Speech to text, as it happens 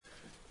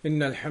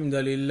إن الحمد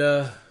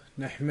لله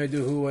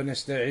نحمده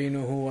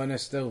ونستعينه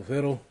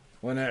ونستغفره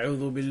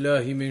ونعوذ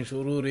بالله من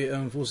شرور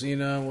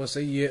أنفسنا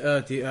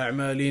وسيئات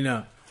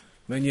أعمالنا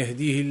من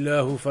يهديه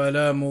الله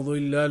فلا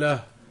مضل له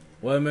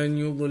ومن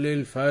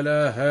يضلل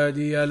فلا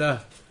هادي له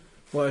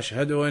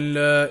وأشهد أن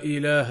لا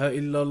إله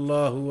إلا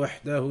الله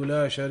وحده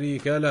لا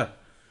شريك له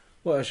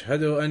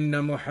وأشهد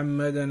أن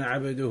محمدا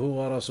عبده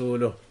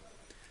ورسوله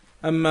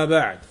أما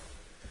بعد.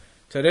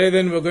 Today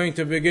then we're going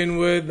to begin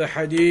with the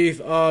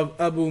hadith of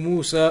Abu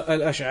Musa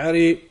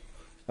al-Ash'ari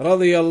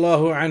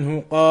radiyallahu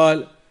anhu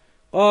قال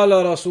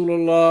قال رسول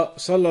الله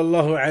صلى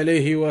الله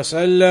عليه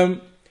وسلم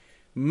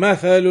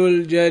مثل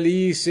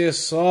الجليس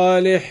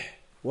الصالح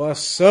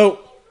والسوء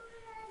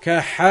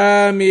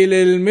كحامل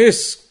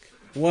المسك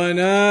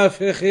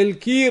ونافخ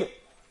الكير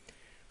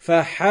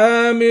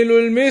فحامل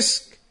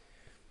المسك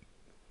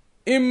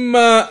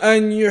إما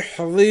أن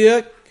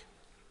يحظيك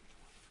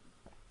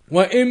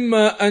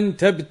وإما أن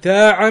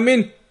تبتاع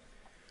منه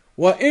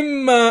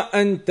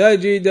وإما أن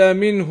تجد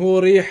منه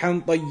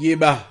ريحا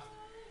طيبة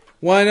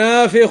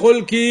ونافخ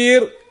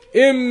الكير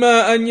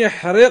إما أن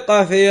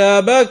يحرق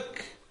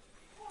ثيابك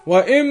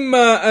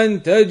وإما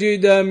أن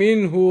تجد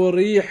منه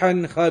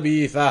ريحا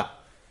خبيثة.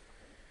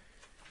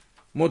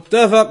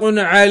 متفق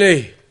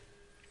عليه.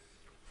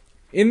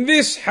 In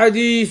this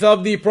hadith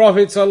of the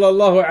Prophet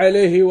sallallahu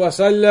alaihi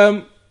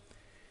wasallam,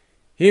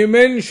 he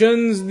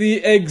mentions the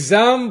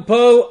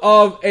example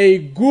of a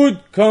good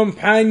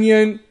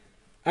companion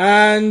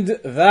and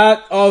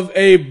that of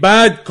a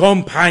bad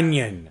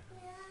companion.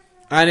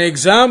 An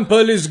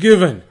example is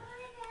given,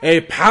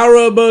 a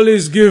parable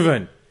is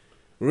given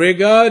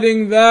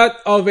regarding that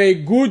of a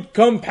good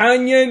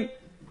companion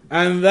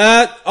and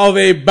that of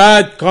a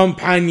bad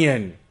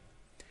companion.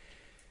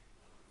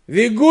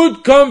 The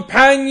good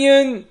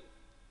companion,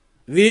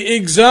 the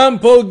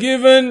example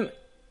given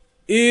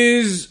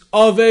is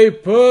of a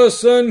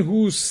person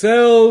who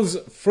sells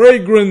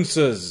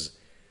fragrances,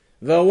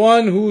 the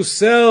one who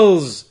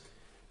sells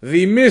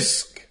the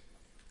misk,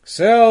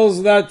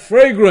 sells that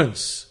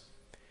fragrance.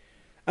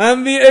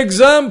 And the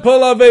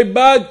example of a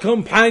bad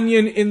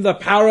companion in the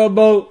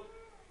parable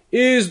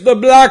is the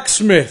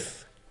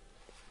blacksmith.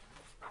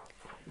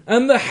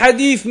 And the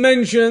hadith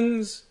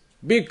mentions,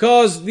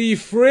 because the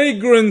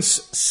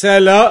fragrance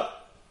seller,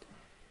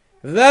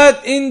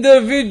 that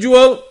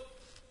individual,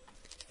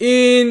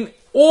 in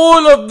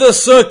all of the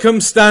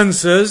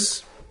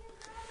circumstances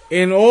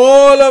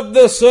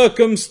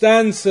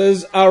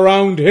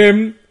around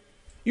him,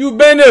 you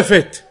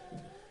benefit.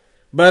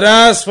 But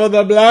as for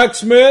the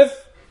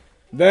blacksmith,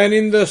 then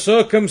in the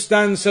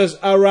circumstances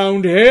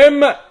around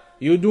him,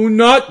 you do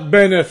not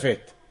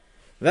benefit.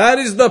 That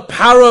is the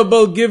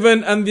parable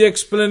given, and the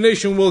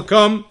explanation will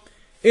come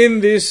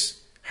in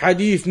this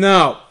hadith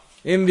now,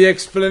 in the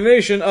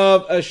explanation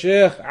of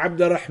Shaykh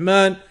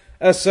Abdurrahman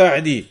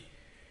As-Sa'di.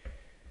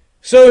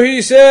 So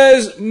he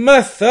says,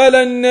 مثل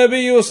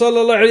النبي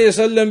صلى الله عليه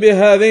وسلم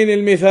بهذين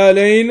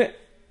المثالين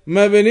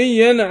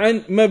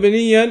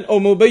مبنيا أو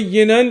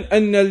مبينا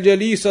أن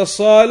الجليس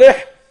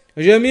الصالح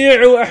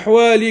جميع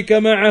أحوالك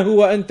معه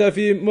وأنت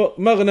في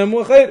مغنم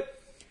وخير.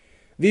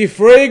 The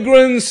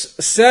fragrance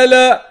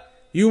seller,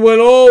 you will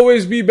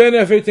always be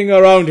benefiting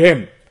around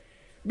him,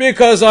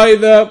 because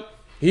either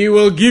he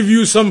will give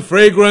you some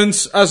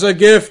fragrance as a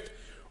gift,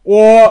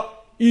 or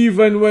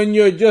even when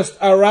you're just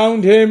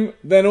around him,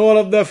 then all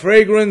of the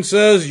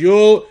fragrances,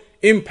 you'll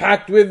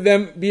impact with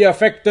them, be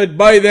affected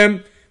by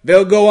them.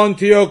 They'll go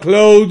onto your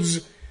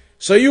clothes.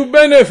 So you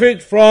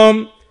benefit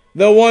from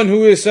the one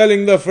who is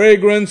selling the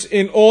fragrance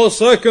in all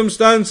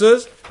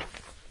circumstances.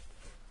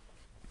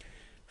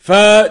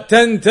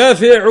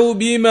 فَتَنْتَفِعُ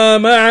بِمَا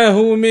مَعَهُ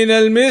مِنَ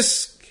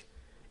الْمِسْكِ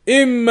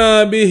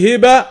إِمَّا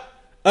بِهِبَةٍ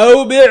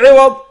أَوْ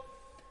بِعِوَضٍ.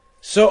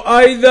 So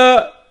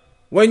either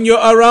when you're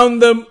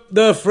around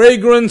the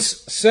fragrance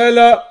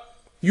seller,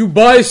 you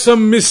buy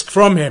some misk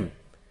from him,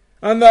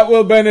 and that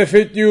will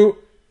benefit you,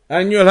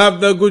 and you'll have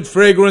the good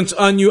fragrance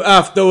on you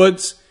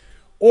afterwards.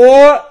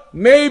 Or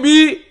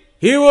maybe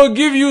he will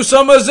give you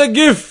some as a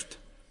gift.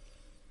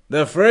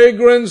 The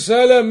fragrance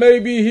seller,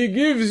 maybe he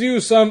gives you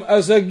some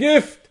as a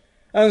gift,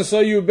 and so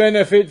you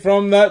benefit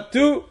from that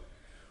too.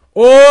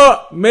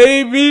 Or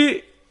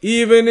maybe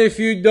even if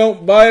you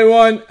don't buy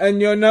one and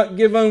you're not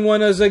given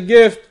one as a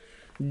gift,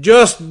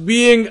 just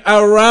being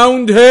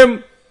around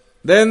him,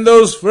 then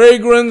those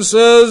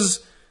fragrances,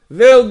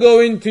 they'll go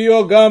into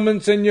your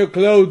garments and your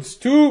clothes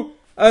too,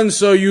 and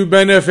so you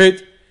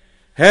benefit.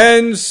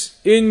 Hence,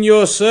 in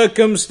your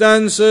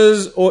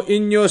circumstances or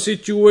in your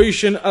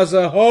situation as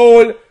a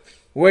whole,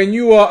 when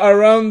you are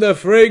around the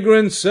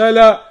fragrance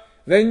seller,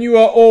 then you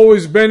are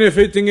always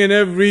benefiting in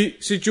every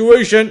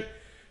situation.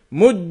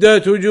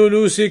 مُدَّةُ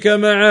جُلُوسِكَ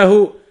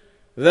مَعَهُ,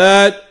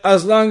 that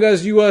as long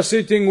as you are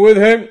sitting with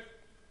him,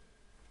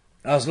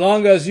 as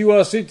long as you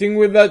are sitting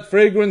with that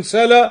fragrance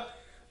seller,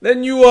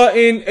 then you are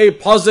in a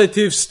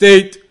positive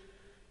state.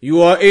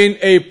 You are in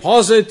a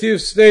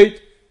positive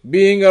state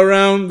being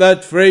around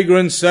that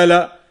fragrance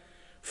seller.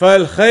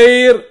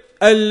 فَالْخَيْرُ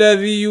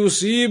الَّذِي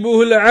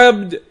يُصِيبُهُ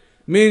الْعَبْدُ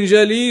مِنْ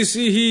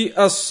جَلِيسِهِ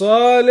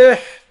الصَّالِحِ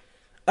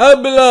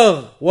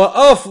أبلغ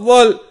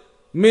وأفضل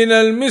من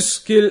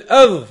المسك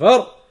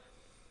الأظفر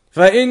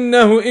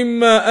فإنه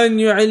إما أن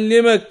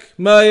يعلمك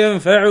ما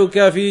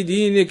ينفعك في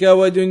دينك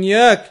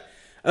ودنياك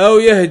أو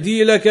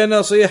يهدي لك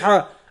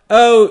نصيحة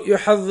أو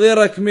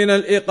يحذرك من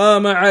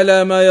الإقامة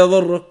على ما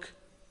يضرك.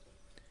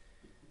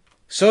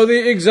 So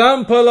the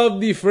example of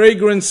the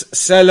fragrance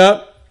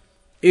seller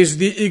is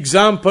the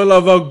example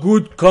of a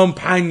good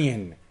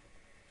companion.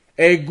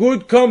 A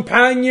good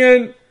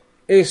companion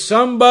is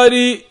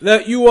somebody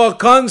that you are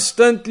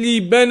constantly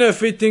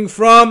benefiting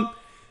from,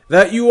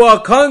 that you are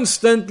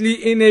constantly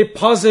in a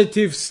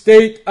positive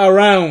state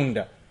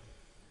around.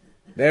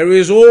 There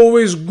is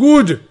always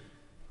good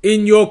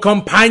in your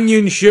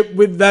companionship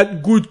with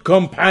that good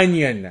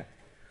companion.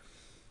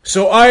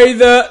 So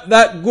either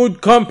that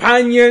good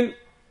companion,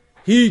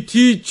 he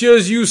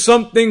teaches you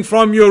something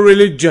from your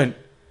religion,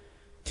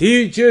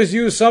 teaches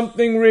you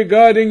something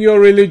regarding your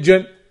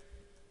religion,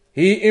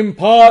 he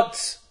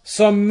imparts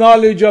some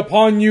knowledge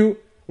upon you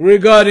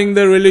regarding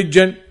the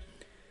religion,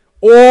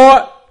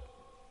 or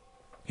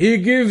he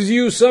gives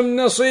you some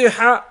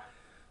nasiha,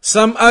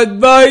 some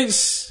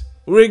advice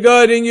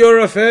regarding your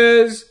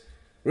affairs,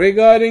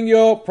 regarding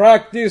your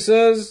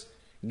practices,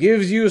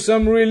 gives you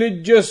some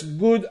religious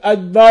good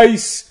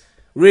advice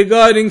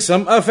regarding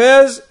some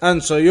affairs,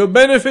 and so you're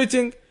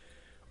benefiting.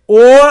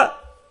 Or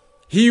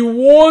he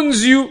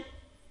warns you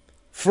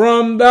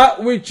from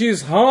that which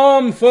is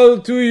harmful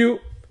to you.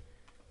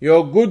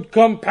 Your good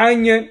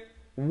companion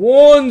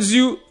warns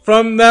you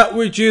from that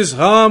which is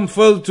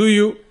harmful to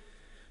you.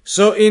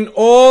 So in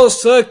all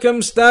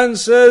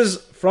circumstances,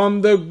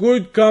 from the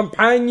good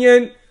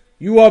companion,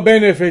 you are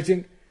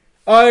benefiting.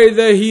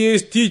 Either he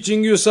is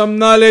teaching you some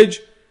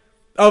knowledge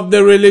of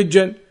the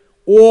religion,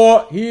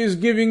 or he is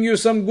giving you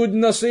some good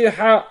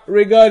nasiha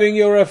regarding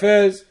your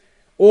affairs,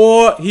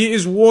 or he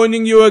is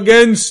warning you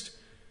against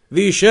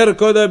the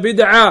shirk or the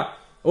bid'ah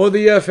or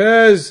the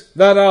affairs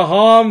that are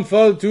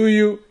harmful to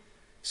you.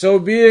 So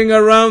being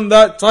around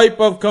that type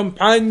of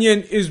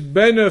companion is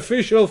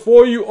beneficial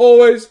for you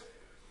always.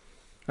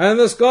 And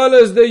the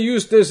scholars, they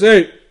used to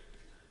say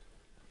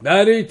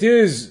that it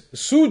is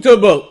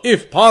suitable,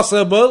 if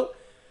possible,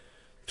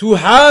 to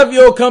have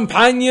your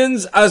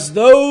companions as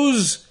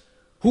those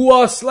who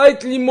are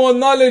slightly more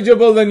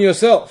knowledgeable than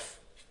yourself.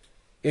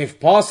 If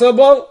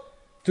possible,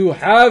 to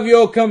have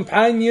your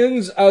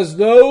companions as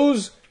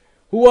those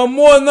who are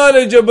more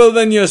knowledgeable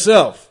than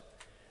yourself.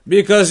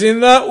 Because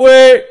in that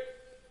way,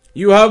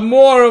 you have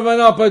more of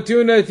an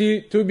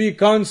opportunity to be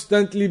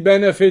constantly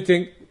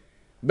benefiting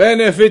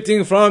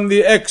from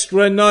the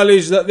extra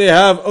knowledge that they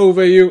have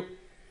over you.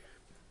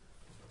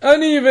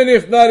 And even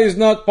if that is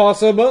not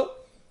possible,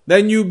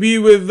 then you be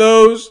with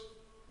those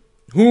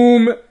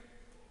whom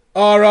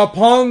are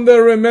upon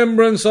the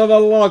remembrance of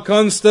Allah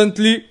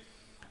constantly,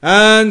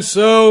 and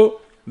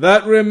so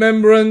that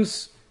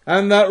remembrance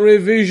and that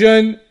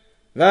revision,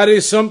 that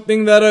is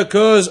something that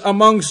occurs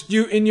amongst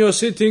you in your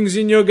sittings,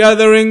 in your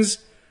gatherings.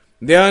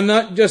 They are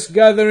not just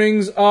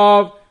gatherings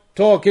of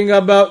talking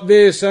about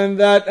this and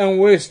that and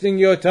wasting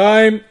your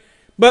time,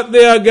 but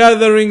they are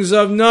gatherings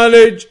of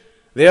knowledge,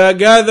 they are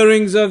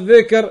gatherings of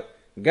dhikr,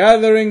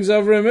 gatherings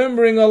of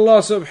remembering Allah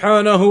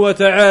subhanahu wa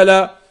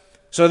ta'ala.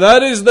 So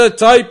that is the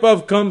type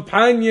of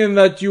companion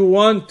that you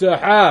want to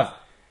have.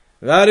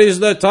 That is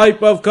the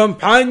type of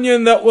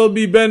companion that will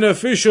be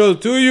beneficial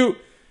to you,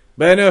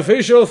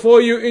 beneficial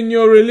for you in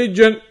your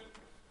religion.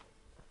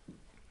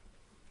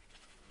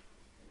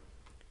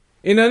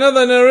 In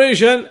another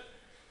narration,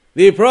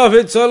 the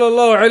Prophet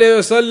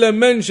ﷺ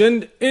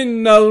mentioned,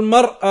 إِنَّ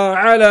الْمَرْءَ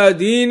عَلَى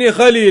دِينِ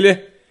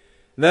خَلِيلِهِ,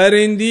 that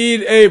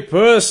indeed a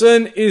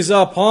person is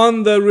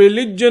upon the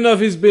religion of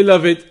his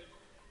beloved,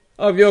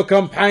 of your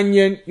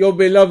companion, your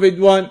beloved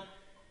one.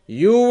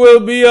 You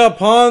will be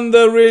upon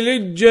the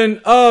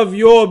religion of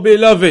your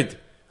beloved,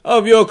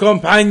 of your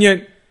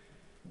companion.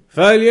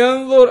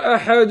 فَلْيَنْظُرْ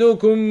أَحَدُكُمْ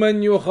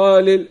مَنْ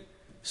يُخَالِلْ.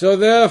 So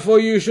therefore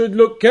you should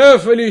look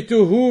carefully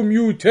to whom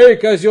you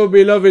take as your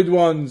beloved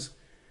ones,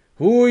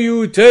 who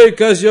you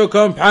take as your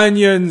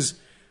companions,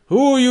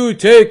 who you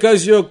take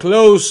as your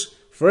close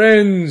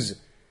friends.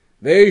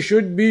 They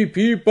should be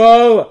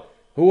people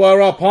who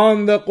are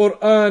upon the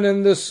Quran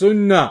and the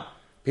Sunnah,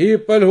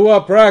 people who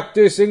are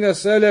practicing a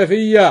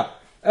Salafiyya,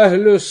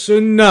 Ahlus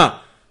Sunnah,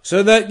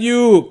 so that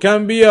you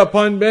can be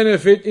upon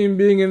benefit in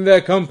being in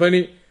their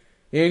company.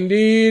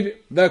 Indeed,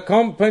 the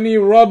company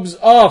rubs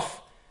off.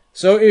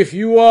 So if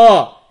you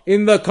are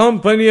in the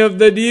company of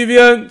the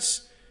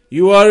deviants,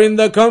 you are in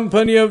the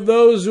company of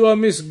those who are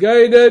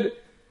misguided,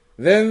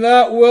 then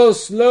that will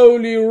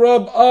slowly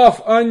rub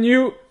off on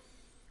you.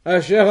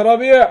 As Shaykh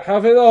Rabi'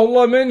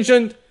 Hafidahullah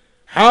mentioned,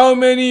 how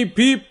many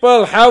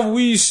people have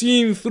we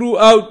seen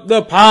throughout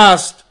the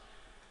past?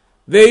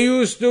 They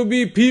used to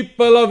be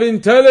people of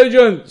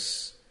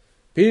intelligence,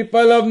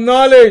 people of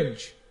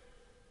knowledge,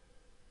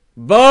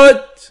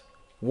 but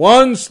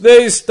once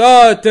they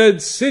started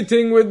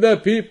sitting with the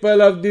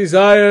people of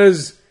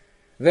desires,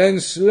 then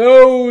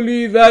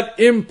slowly that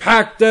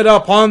impacted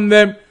upon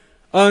them,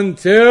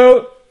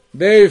 until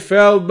they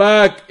fell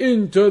back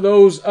into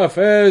those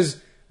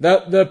affairs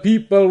that the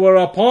people were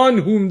upon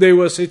whom they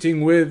were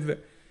sitting with.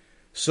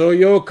 So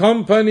your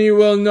company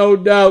will no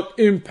doubt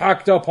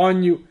impact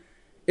upon you.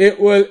 It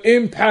will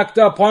impact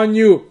upon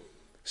you.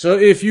 So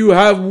if you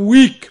have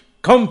weak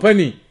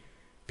company,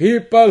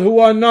 people who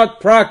are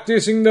not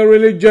practicing the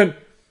religion,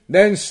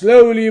 then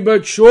slowly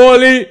but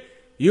surely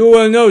you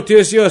will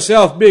notice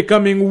yourself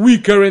becoming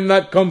weaker in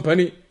that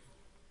company.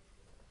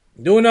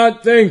 Do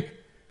not think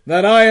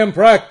that I am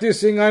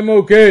practicing, I'm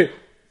okay.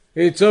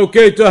 It's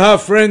okay to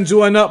have friends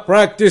who are not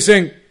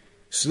practicing.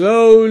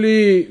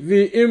 Slowly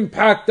the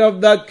impact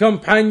of that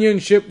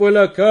companionship will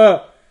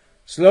occur.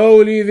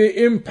 Slowly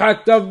the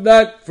impact of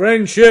that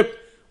friendship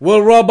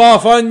will rub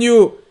off on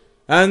you.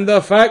 And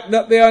the fact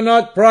that they are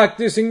not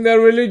practicing their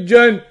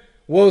religion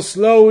will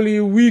slowly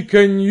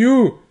weaken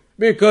you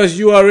because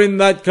you are in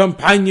that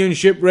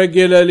companionship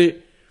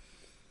regularly.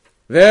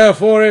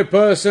 Therefore a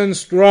person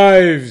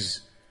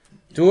strives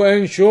to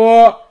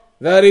ensure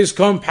that his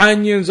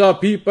companions are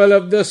people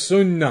of the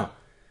Sunnah,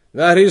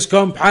 that his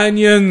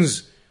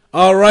companions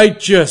are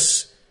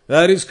righteous,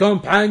 that his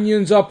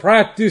companions are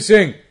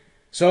practicing,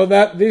 so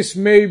that this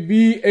may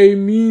be a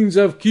means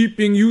of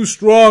keeping you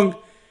strong,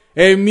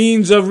 a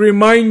means of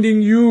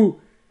reminding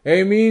you,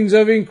 a means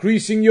of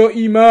increasing your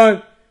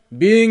iman,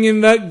 being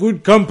in that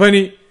good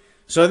company.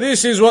 So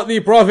this is what the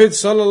Prophet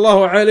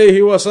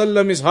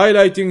ﷺ is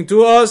highlighting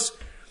to us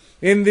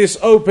in this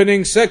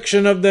opening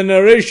section of the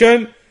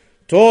narration,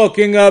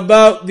 talking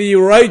about the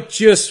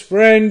righteous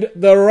friend,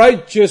 the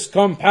righteous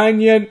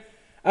companion,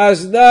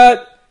 as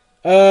that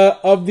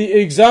of the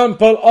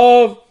example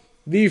of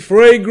the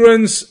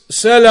fragrance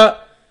seller,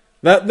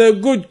 that the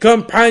good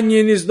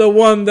companion is the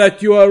one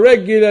that you are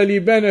regularly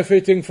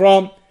benefiting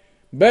from,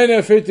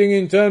 benefiting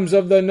in terms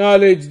of the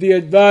knowledge, the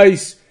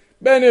advice,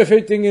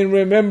 benefiting in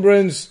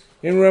remembrance,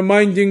 in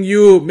reminding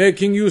you,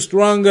 making you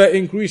stronger,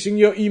 increasing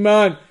your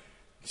iman,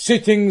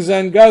 sittings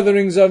and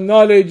gatherings of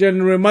knowledge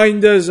and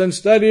reminders and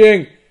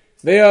studying.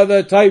 They are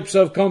the types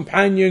of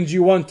companions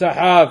you want to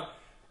have.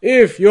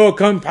 If your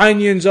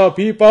companions are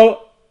people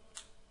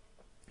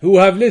who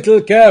have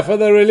little care for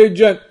the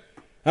religion,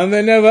 and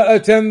they never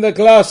attend the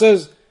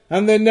classes,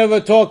 and they never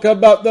talk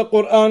about the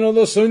Quran or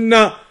the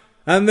Sunnah,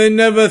 and they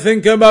never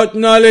think about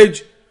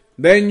knowledge,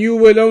 then you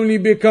will only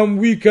become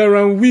weaker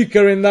and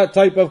weaker in that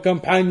type of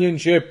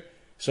companionship.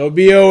 So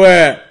be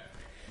aware.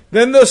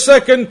 Then the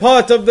second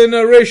part of the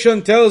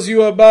narration tells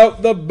you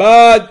about the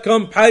bad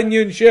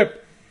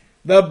companionship.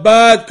 The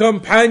bad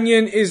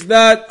companion is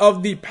that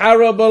of the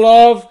parable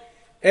of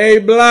a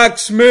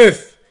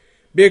blacksmith.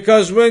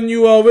 Because when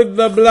you are with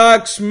the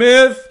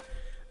blacksmith,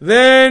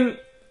 then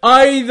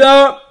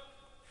either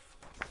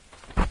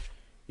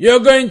you're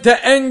going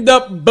to end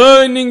up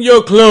burning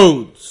your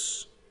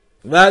clothes.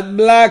 That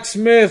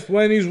blacksmith,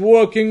 when he's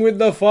working with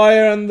the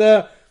fire and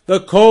the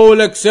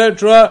coal,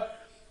 etc.,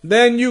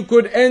 then you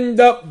could end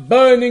up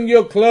burning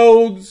your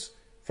clothes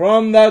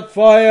from that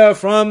fire,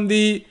 from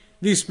the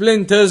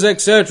splinters,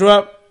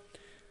 etc.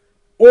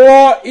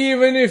 Or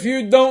even if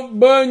you don't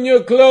burn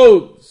your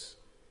clothes,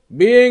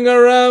 being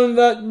around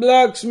that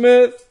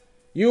blacksmith,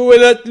 you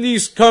will at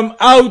least come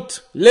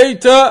out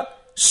later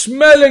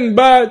smelling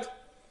bad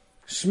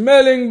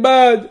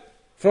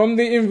from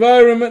the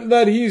environment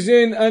that he's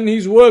in and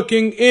he's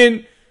working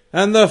in,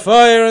 and the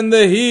fire and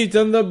the heat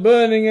and the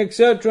burning,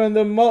 etc., and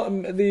the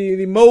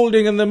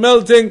molding and the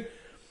melting,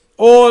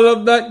 all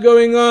of that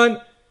going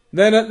on.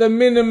 Then at the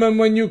minimum,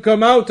 when you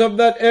come out of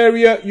that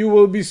area, you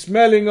will be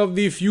smelling of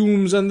the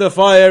fumes and the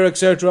fire,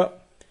 etc.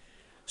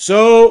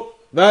 So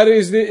that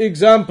is the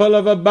example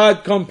of a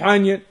bad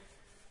companion.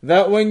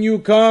 That when you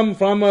come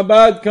from a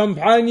bad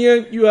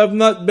companion, you have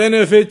not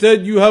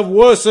benefited, you have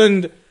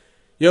worsened.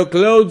 Your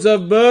clothes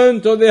have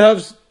burnt, or they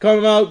have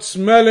come out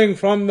smelling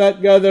from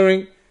that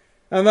gathering.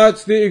 And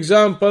that's the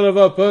example of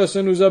a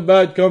person who's a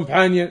bad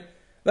companion.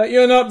 That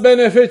you're not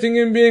benefiting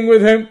in being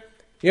with him.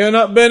 You're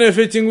not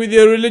benefiting with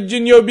your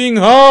religion, you're being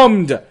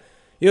harmed.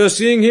 You're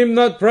seeing him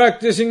not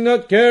practicing,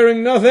 not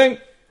caring, nothing.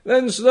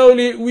 Then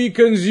slowly it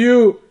weakens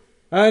you,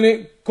 and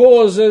it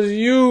causes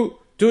you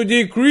to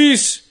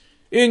decrease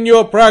in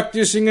your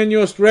practicing and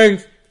your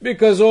strength,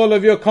 because all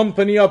of your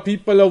company are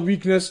people of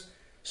weakness.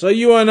 So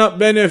you are not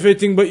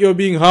benefiting, but you're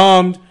being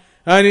harmed.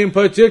 And in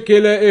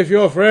particular, if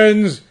your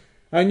friends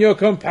and your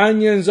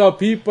companions are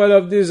people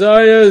of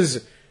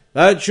desires,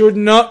 that should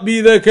not be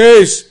the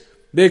case,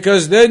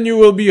 because then you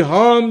will be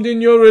harmed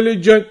in your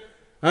religion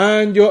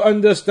and your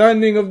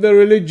understanding of the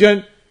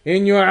religion,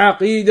 in your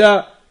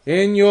aqeedah,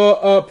 in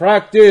your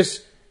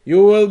practice.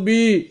 You will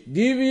be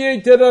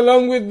deviated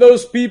along with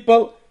those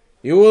people.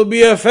 You will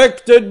be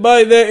affected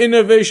by their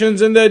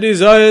innovations and their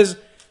desires.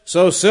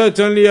 So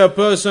certainly a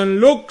person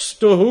looks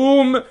to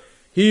whom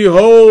he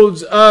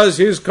holds as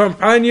his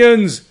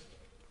companions,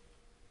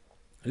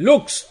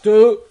 looks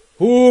to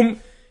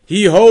whom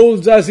he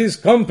holds as his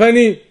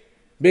company,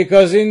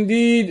 because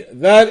indeed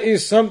that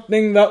is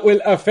something that will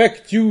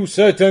affect you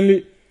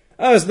certainly.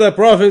 As the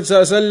Prophet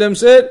ﷺ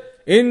said,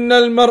 إِنَّ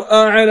الْمَرْءَ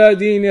عَلَى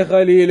دِينِ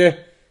خَلِيلِهِ.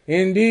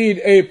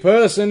 Indeed, a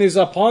person is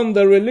upon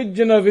the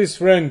religion of his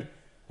friend,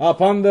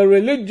 upon the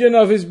religion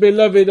of his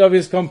beloved, of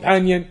his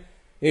companion.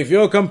 If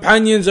your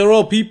companions are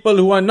all people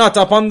who are not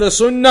upon the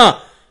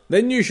sunnah,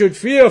 then you should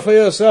fear for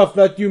yourself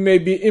that you may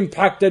be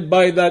impacted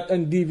by that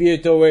and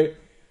deviate away.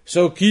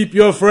 So keep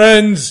your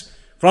friends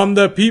from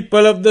the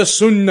people of the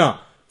sunnah,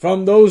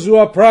 from those who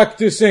are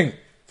practicing,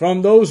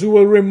 from those who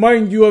will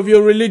remind you of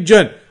your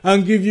religion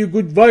and give you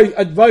good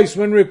advice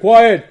when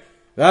required.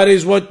 That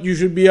is what you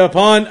should be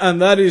upon,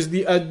 and that is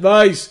the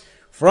advice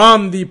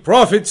from the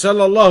Prophet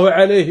sallallahu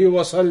alaihi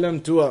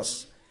wasallam to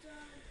us.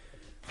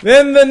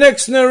 Then the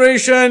next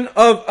narration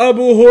of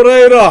Abu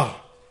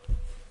Hurairah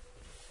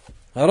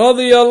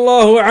رضي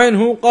الله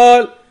عنه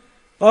قال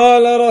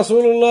قال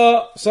رسول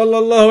الله صلى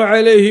الله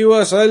عليه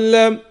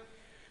وسلم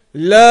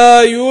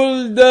لا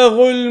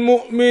يلدغ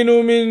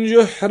المؤمن من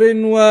جحر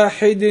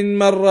واحد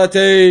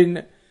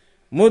مرتين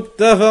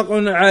متفق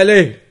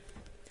عليه.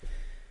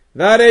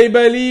 That a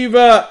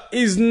believer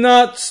is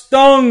not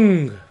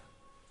stung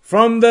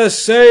from the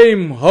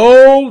same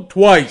hole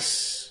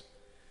twice.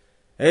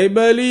 A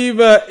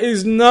believer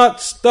is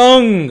not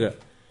stung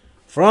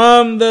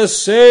from the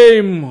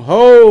same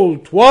hole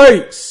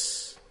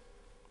twice.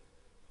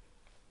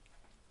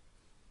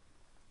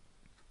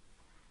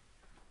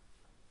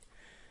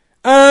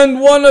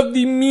 And one of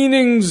the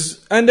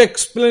meanings and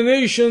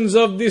explanations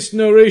of this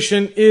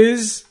narration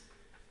is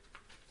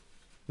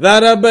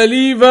that a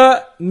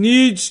believer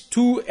needs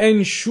to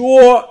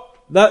ensure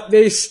that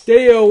they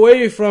stay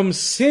away from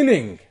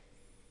sinning.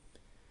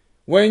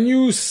 When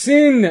you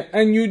sin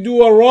and you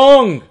do a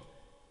wrong,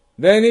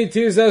 then it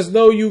is as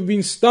though you've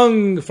been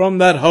stung from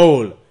that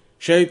hole.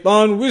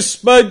 Shaitan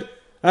whispered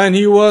and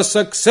he was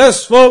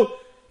successful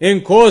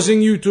in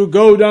causing you to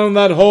go down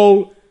that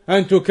hole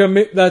and to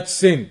commit that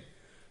sin.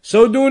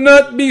 So do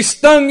not be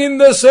stung in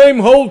the same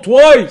hole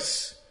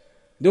twice.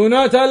 Do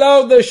not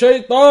allow the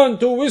shaitan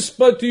to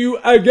whisper to you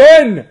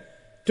again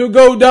to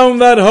go down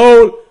that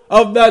hole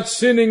of that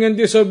sinning and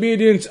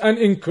disobedience and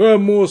incur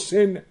more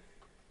sin.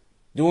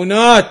 Do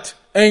not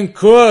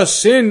incur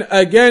sin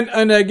again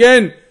and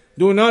again.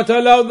 Do not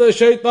allow the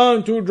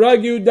shaitan to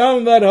drag you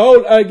down that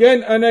hole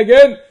again and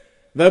again.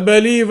 The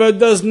believer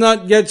does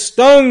not get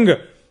stung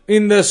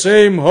in the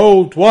same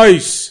hole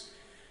twice.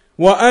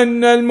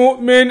 وأن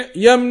المؤمن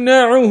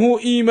يمنعه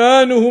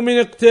إيمانه من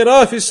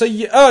اقتراف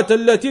السيئات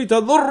التي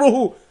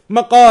تضره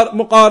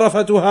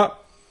مقارفتها.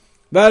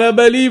 That a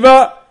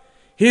believer,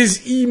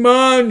 his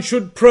iman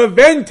should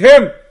prevent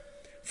him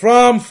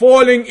from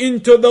falling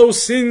into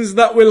those sins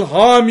that will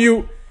harm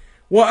you.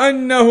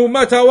 وأنه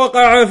متى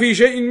وقع في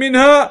شيء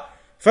منها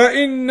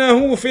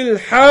فإنه في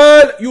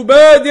الحال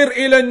يبادر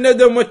إلى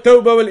الندم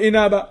والتوبة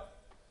والإنابة.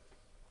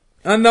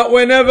 And that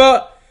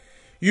whenever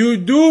you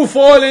do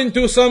fall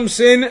into some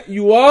sin,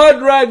 you are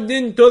dragged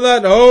into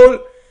that hole,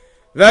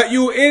 that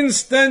you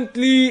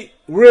instantly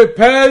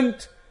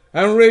repent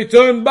and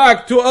return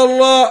back to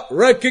Allah,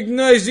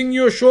 recognizing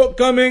your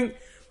shortcoming,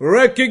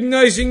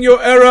 recognizing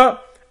your error,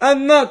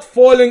 and not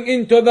falling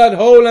into that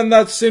hole and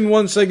that sin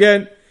once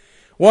again.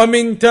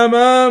 وَمِن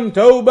تَمَامْ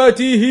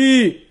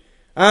تَوْبَتِهِ,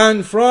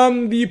 and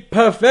from the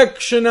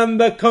perfection and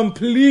the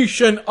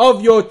completion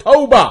of your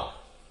tawbah,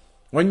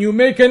 when you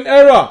make an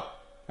error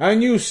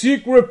and you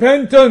seek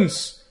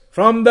repentance,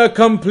 from the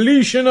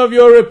completion of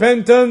your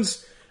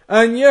repentance,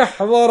 أن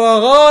يحضر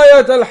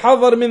غاية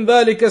الحذر من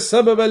ذلك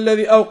السبب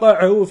الذي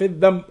أوقعه في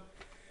الذنب,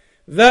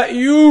 that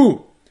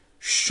you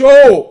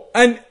show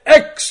an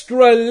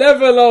extra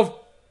level of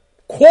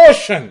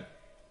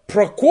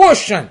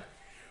precaution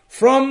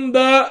from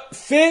the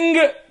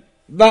thing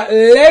that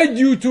led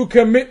you to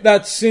commit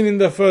that sin in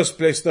the first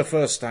place, the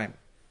first time.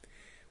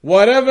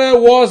 Whatever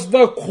was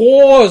the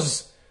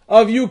cause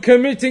of you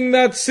committing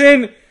that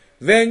sin,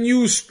 then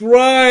you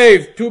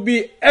strive to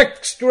be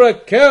extra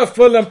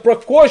careful and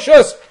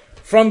precautious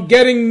from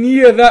getting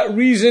near that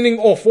reasoning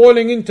or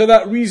falling into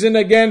that reason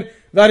again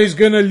that is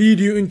going to lead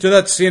you into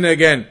that sin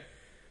again.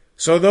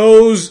 So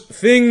those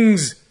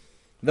things,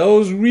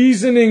 those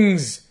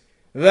reasonings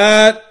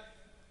that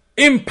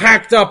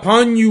impact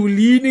upon you,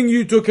 leading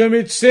you to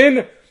commit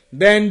sin,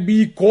 then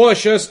be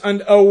cautious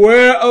and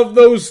aware of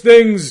those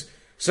things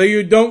so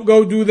you don't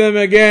go do them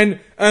again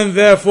and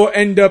therefore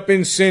end up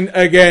in sin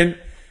again.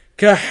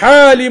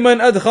 كحال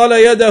من أدخل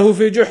يده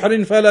في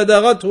جحر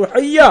فلدغته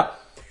حية.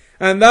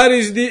 And that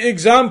is the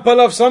example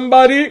of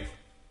somebody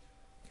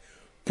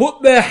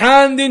put their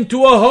hand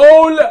into a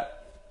hole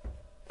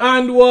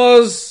and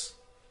was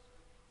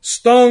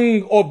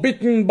stung or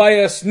bitten by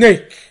a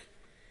snake.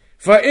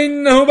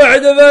 فإنه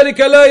بعد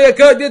ذلك لا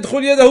يكاد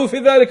يدخل يده في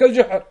ذلك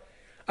الجحر.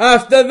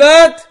 After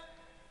that,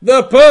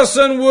 the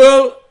person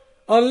will,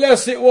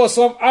 unless it was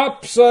some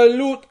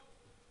absolute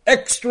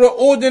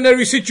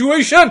extraordinary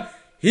situation,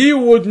 he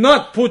would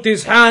not put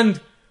his hand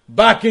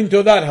back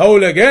into that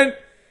hole again.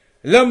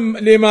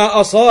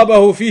 لما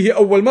أصابه فيه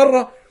أول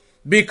مرة,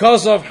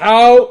 because of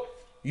how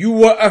you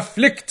were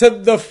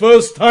afflicted the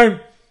first time.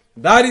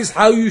 That is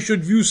how you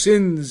should view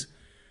sins.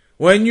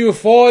 When you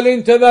fall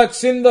into that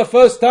sin the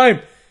first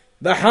time,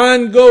 the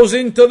hand goes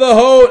into the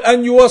hole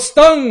and you are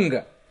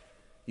stung.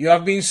 You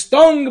have been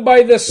stung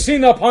by the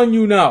sin upon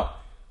you now.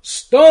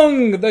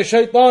 stung, the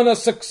shaitan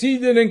has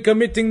succeeded in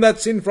committing that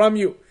sin from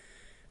you.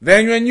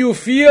 Then when you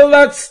feel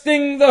that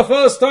sting the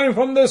first time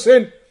from the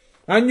sin,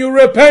 and you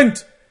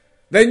repent,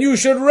 then you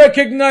should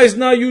recognize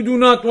now you do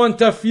not want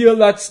to feel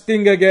that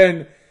sting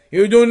again.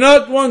 You do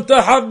not want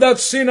to have that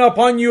sin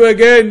upon you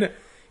again.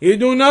 You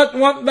do not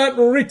want that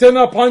written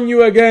upon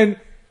you again.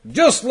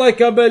 Just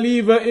like a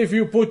believer, if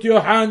you put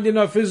your hand in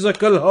a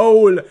physical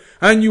hole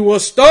and you were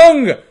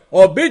stung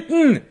or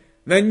bitten,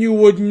 then you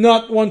would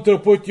not want to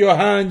put your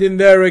hand in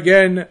there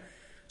again.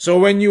 So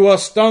when you are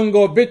stung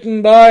or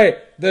bitten by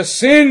the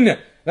sin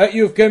that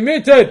you've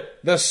committed,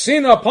 the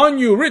sin upon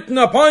you, written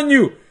upon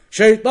you,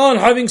 shaitan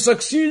having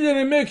succeeded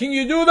in making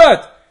you do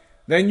that,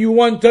 then you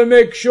want to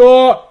make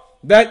sure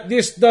that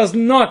this does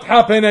not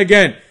happen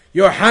again.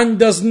 Your hand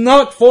does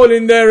not fall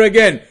in there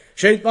again.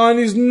 Shaitan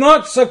is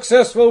not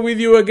successful with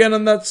you again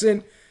on that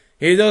sin.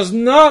 He does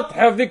not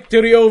have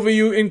victory over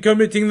you in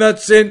committing that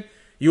sin.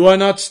 You are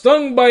not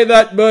stung by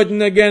that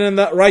burden again and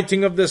that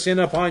writing of the sin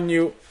upon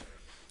you.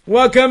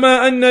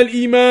 وكما أن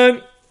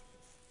الإيمان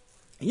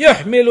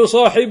يحمل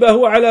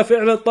صاحبه على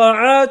فعل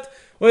الطاعات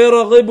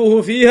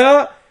ويرغبه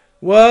فيها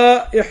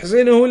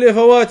ويحزنه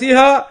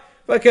لفواتها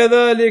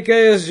فكذلك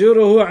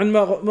يزجره عن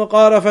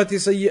مقارفة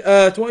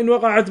سيئات وإن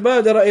وقعت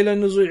بادر إلى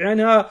النزوع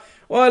عنها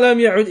ولم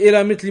يعد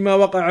إلى مثل ما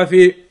وقع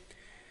فيه.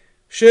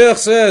 Shaykh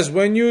says,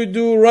 when you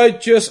do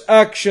righteous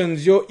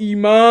actions, your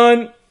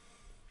iman,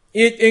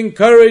 it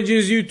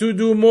encourages you to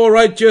do more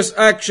righteous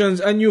actions,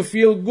 and you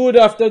feel good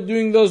after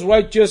doing those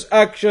righteous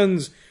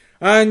actions,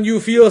 and you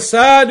feel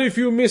sad if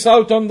you miss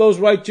out on those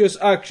righteous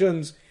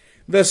actions.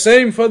 The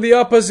same for the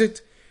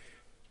opposite.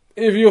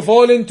 If you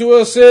fall into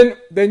a sin,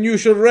 then you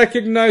should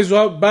recognize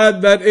how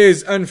bad that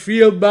is and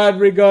feel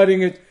bad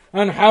regarding it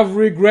and have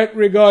regret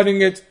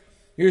regarding it.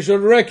 You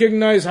should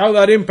recognize how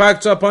that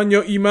impacts upon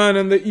your iman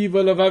and the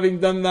evil of having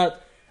done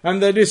that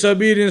and the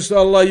disobedience to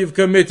Allah you've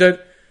committed.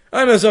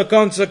 And as a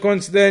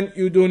consequence then,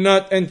 you do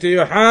not enter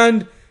your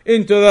hand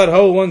into that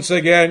hole once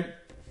again.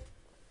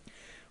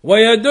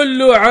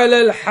 ويدل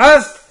على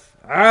الحث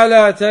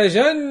على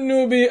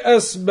تجنب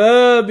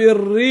أسباب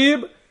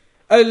الريب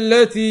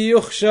التي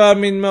يخشى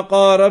من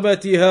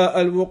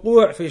مقاربتها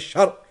الوقوع في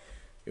الشر.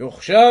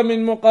 يخشى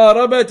من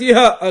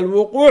مقاربتها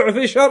الوقوع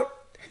في الشر.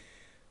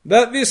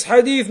 That this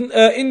hadith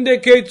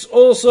indicates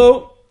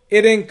also,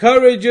 it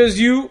encourages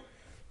you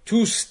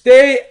to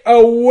stay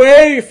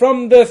away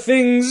from the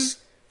things,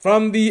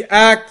 from the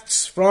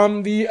acts,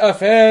 from the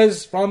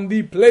affairs, from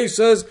the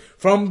places,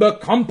 from the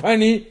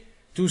company,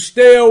 to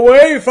stay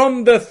away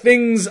from the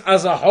things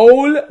as a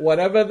whole,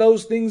 whatever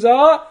those things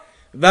are,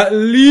 that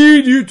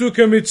lead you to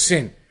commit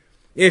sin.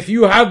 If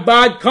you have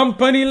bad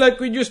company, like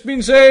we just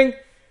been saying,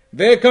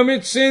 they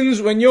commit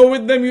sins, when you're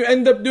with them you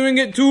end up doing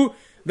it too,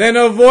 then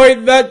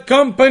avoid that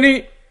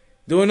company.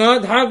 Do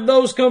not have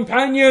those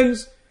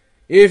companions.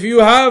 If you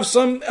have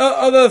some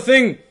other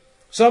thing,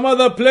 some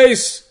other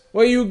place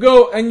where you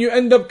go and you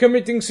end up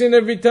committing sin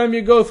every time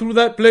you go through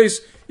that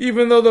place,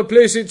 even though the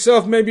place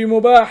itself may be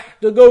mubah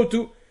to go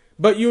to,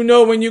 but you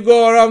know when you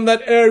go around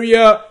that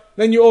area,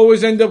 then you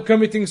always end up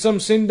committing some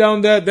sin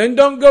down there, then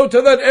don't go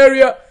to that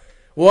area.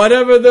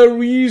 Whatever the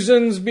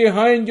reasons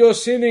behind your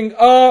sinning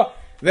are,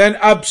 then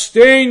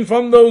abstain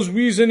from those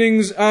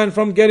reasonings and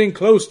from getting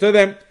close to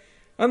them.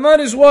 And that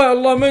is why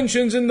Allah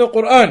mentions in the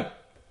Quran,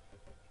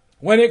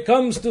 when it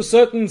comes to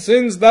certain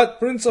sins, that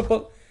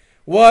principle,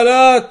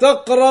 وَلَا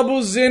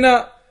تَقْرَبُوا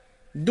الزِّنَا,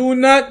 do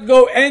not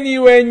go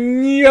anywhere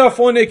near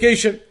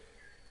fornication.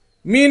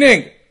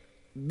 Meaning,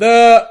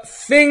 the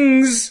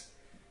things,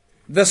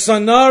 the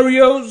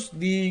scenarios,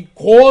 the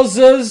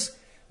causes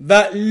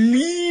that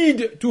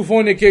lead to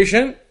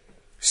fornication,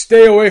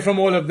 stay away from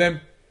all of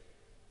them.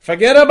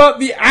 Forget about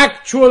the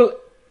actual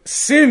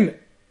sin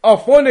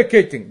of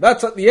fornicating.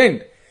 That's at the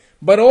end.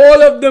 But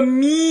all of the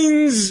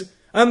means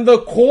and the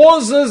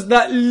causes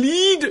that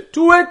lead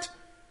to it,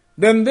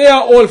 then they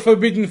are all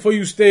forbidden for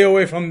you. Stay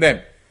away from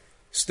them.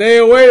 Stay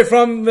away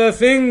from the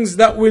things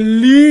that will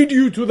lead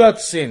you to that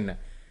sin.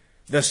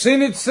 The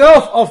sin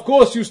itself, of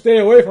course, you stay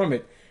away from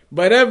it.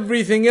 But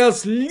everything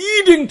else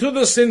leading to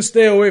the sin,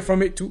 stay away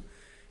from it too.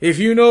 If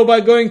you know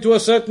by going to a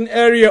certain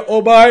area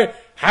or by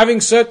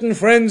having certain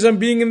friends and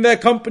being in their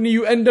company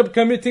you end up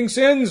committing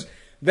sins,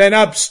 then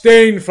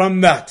abstain from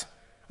that.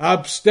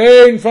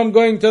 Abstain from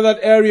going to that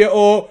area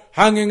or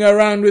hanging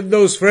around with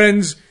those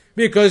friends,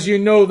 because you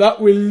know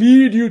that will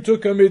lead you to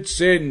commit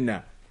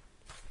sin.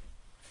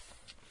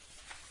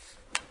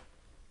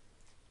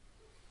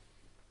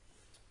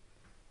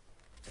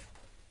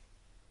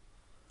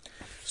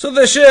 So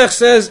the Shaykh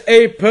says,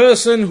 a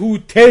person who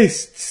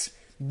tastes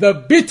the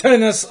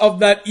bitterness of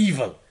that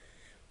evil.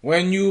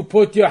 When you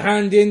put your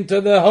hand into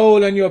the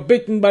hole and you're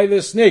bitten by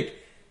the snake,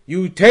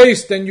 you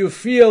taste and you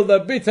feel the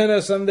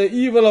bitterness and the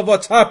evil of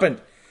what's happened.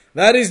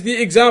 That is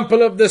the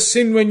example of the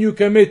sin when you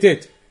commit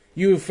it.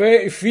 You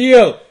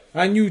feel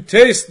and you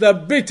taste the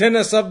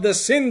bitterness of the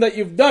sin that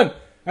you've done,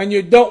 and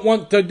you don't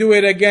want to do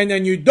it again,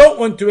 and you don't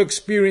want to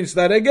experience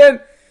that again.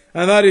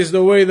 And that is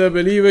the way the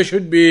believer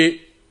should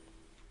be.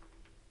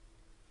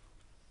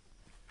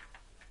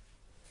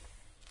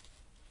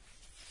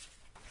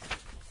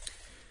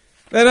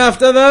 Then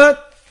after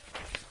that,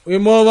 we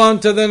move on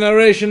to the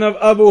narration of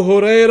Abu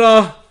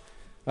Hurairah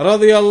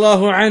رضي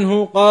الله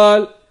عنه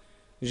قال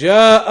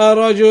جاء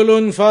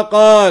رجل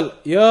فقال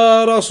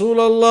يا رسول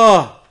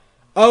الله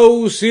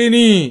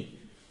أوصني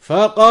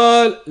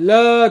فقال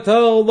لا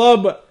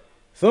تغضب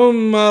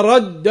ثم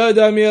ردد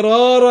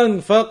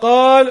مرارا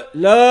فقال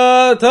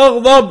لا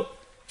تغضب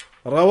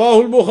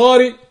رواه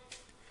البخاري.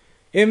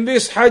 In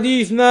this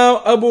hadith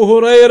now, Abu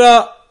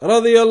Hurairah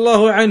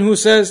radiyallahu anhu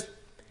says,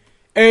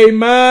 a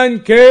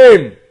man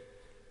came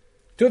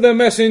to the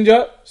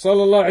Messenger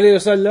sallallahu alayhi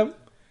wasallam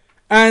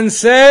and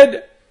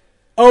said,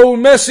 O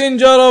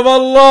Messenger of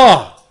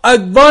Allah,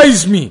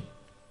 advise me.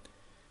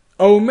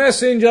 O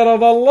Messenger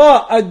of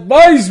Allah,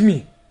 advise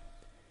me.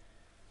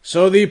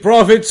 So the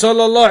Prophet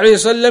sallallahu alayhi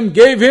wasallam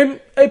gave him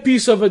a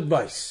piece of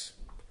advice.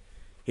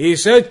 He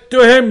said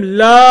to him,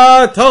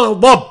 La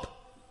taghdab.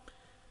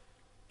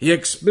 He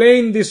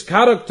explained this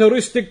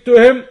characteristic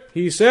to him.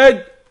 He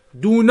said,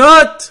 do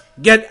not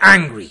get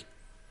angry.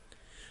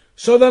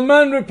 So the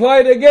man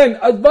replied again,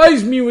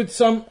 advise me with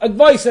some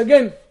advice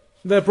again.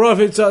 The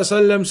Prophet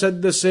ﷺ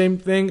said the same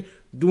thing.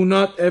 Do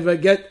not ever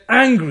get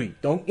angry.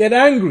 Don't get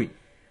angry.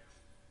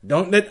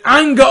 Don't let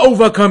anger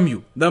overcome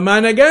you. The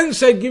man again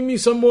said, give me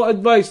some more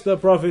advice. The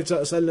Prophet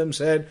ﷺ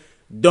said,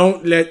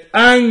 don't let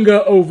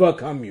anger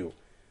overcome you.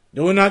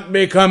 Do not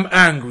become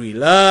angry.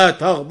 La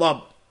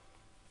taghdab.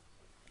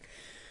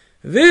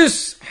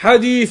 This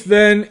hadith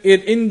then,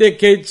 it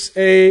indicates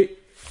an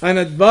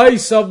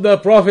advice of the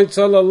Prophet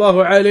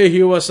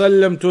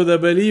ﷺ to the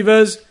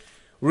believers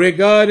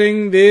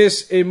regarding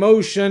this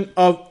emotion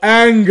of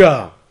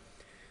anger.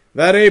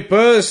 That a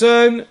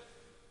person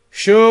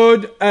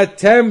should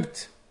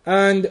attempt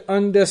and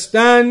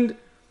understand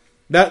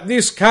that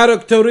this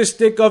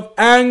characteristic of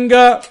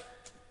anger,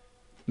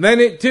 then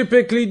it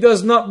typically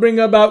does not bring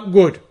about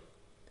good.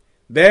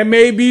 There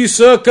may be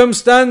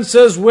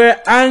circumstances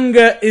where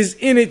anger is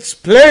in its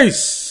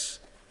place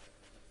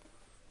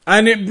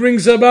and it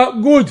brings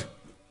about good.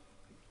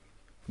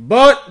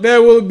 But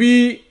there will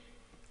be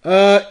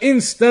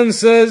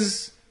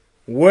instances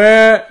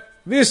where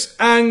this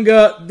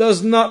anger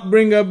does not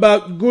bring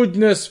about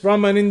goodness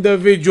from an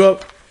individual.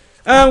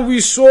 And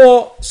we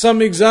saw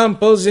some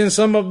examples in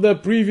some of the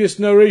previous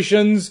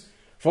narrations.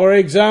 For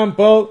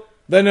example,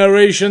 the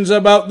narrations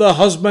about the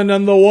husband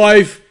and the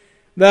wife,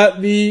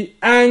 that the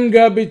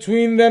anger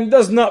between them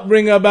does not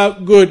bring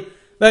about good.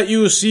 That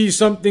you see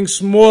something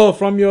small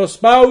from your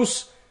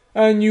spouse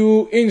and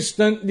you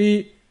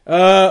instantly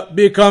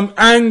become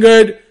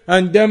angered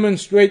and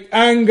demonstrate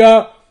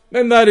anger,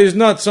 then that is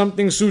not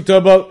something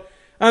suitable.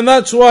 And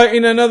that's why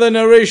in another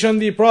narration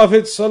the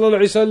Prophet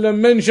ﷺ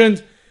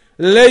mentioned,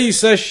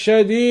 لَيْسَ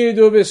الشَّدِيدُ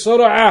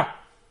بِسُرْعَةٍ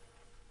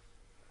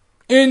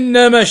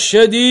إِنَّمَا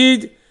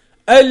الشَّدِيدُ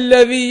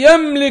الَّذِي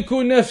يَمْلِكُ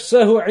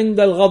نَفْسَهُ عِنْدَ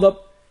الْغَضَبِ.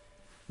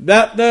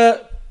 That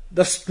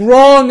the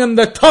strong and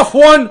the tough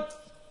one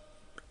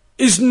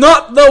is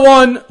not the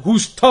one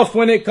who's tough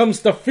when it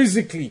comes to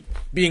physically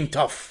being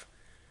tough,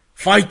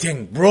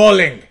 fighting,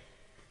 brawling.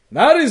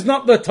 That is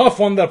not the tough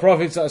one, the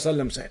Prophet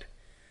ﷺ said.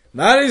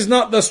 That is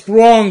not the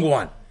strong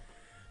one.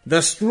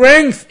 The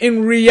strength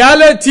in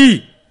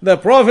reality, the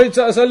Prophet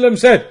ﷺ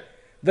said,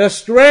 the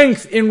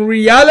strength in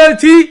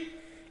reality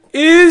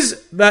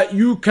is that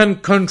you can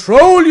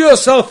control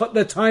yourself at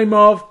the time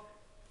of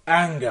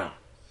anger.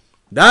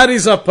 That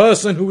is a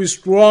person who is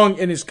strong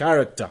in his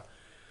character.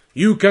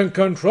 You can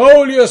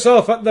control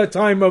yourself at the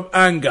time of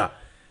anger.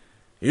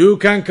 You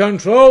can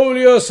control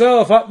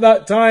yourself at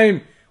that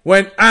time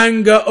when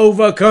anger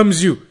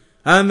overcomes you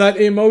and that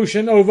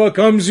emotion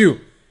overcomes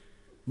you.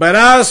 But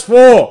as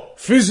for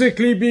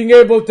physically being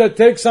able to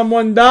take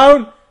someone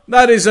down,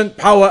 that isn't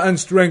power and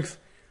strength.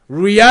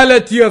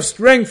 Reality of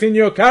strength in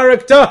your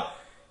character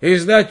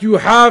is that you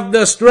have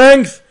the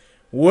strength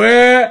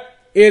where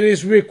it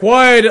is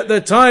required at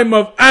the time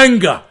of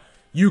anger.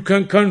 You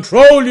can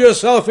control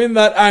yourself in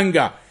that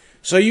anger.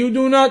 So you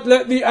do not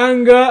let the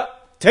anger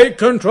take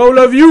control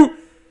of you.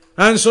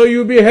 And so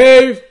you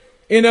behave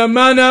in a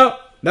manner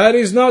that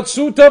is not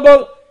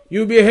suitable.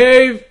 You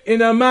behave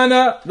in a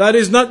manner that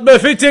is not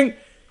befitting.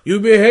 You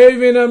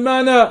behave in a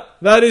manner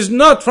that is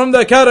not from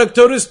the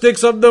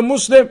characteristics of the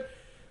Muslim.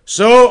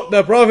 So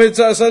the Prophet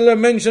ﷺ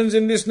mentions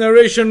in this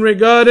narration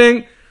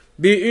regarding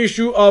the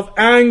issue of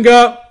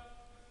anger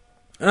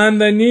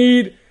and the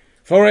need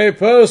for a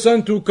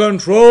person to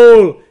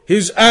control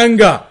his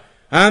anger.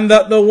 And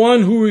that the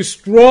one who is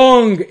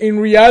strong in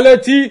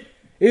reality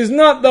is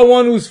not the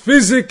one who's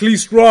physically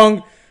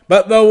strong,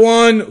 but the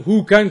one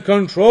who can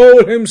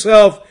control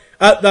himself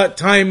at that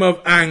time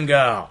of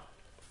anger.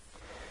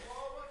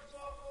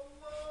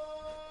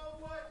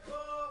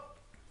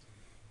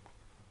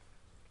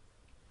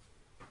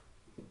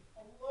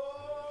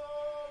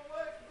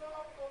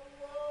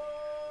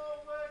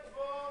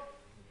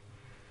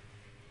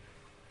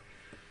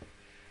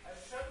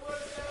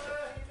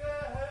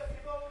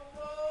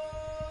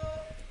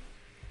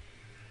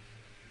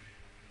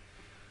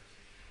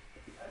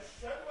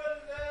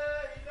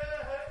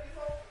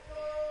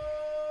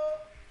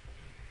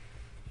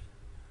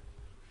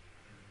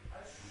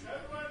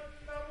 أشهد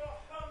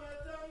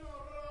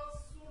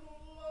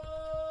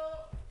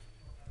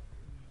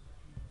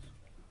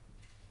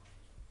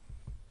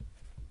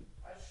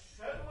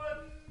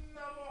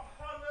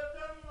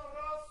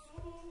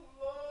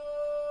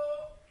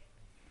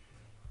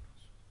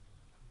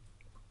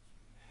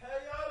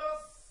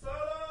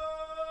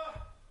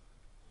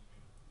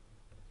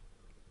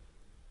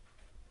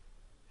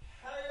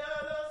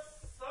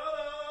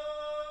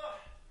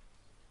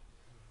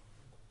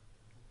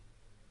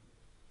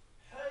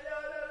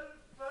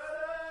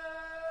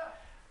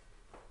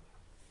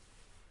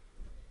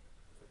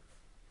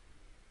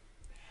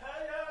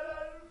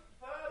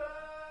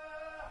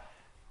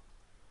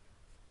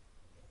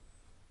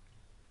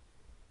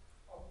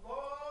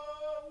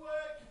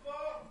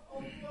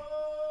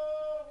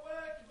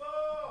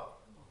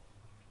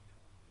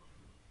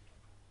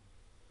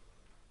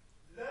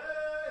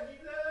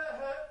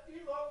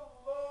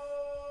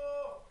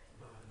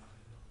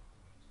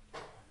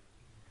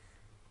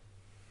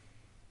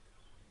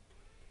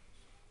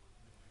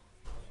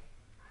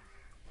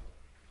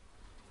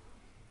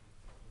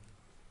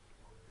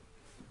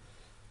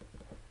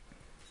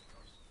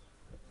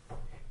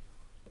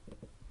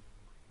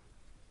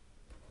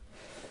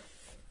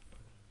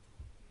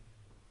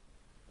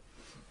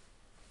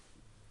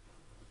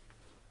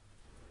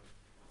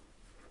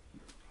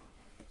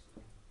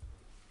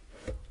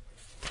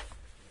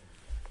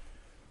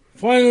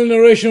Final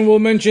narration we'll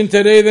mention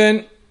today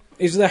then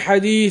is the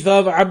hadith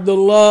of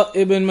Abdullah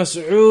ibn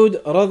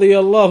Mas'ud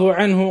radiyallahu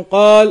anhu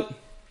قال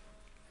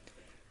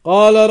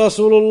قال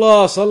رسول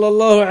الله صلى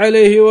الله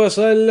عليه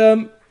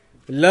وسلم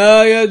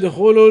لا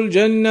يدخل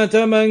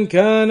الجنة من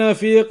كان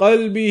في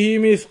قلبه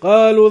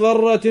مثقال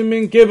ذرة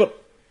من كبر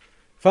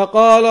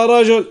فقال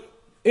رجل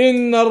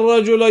إن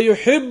الرجل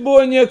يحب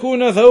أن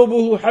يكون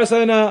ثوبه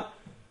حسنا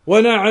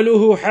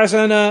ونعله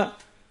حسنا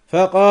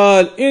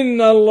فقال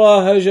إن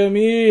الله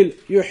جميل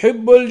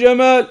يحب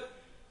الجمال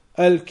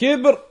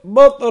الكبر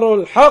بطر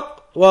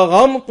الحق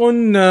وغمط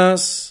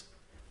الناس.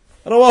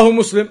 رواه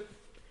Muslim.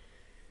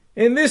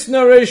 In this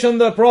narration,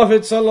 the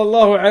Prophet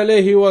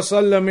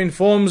ﷺ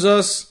informs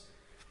us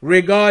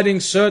regarding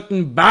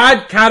certain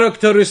bad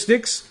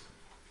characteristics,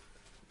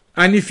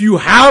 and if you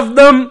have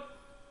them,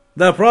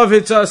 the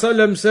Prophet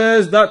ﷺ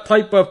says that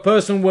type of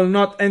person will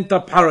not enter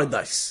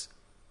paradise.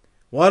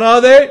 What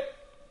are they?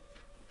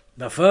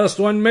 The first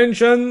one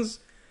mentions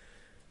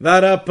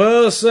that a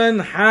person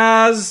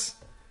has,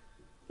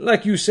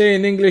 like you say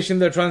in English in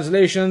the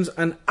translations,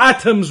 an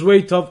atom's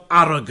weight of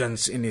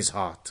arrogance in his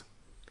heart.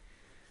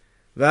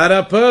 That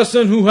a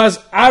person who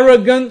has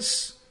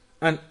arrogance,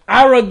 an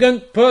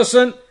arrogant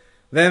person,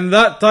 then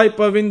that type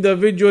of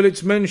individual,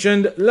 it's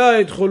mentioned,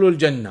 لا يدخل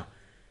الجنة,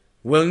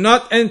 will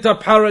not enter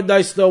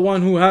paradise, the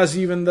one who has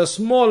even the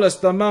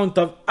smallest amount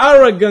of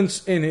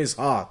arrogance in his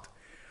heart.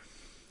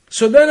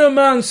 So then a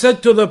man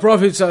said to the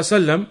Prophet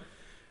ﷺ,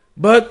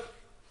 but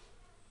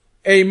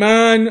a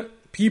man,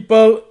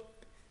 people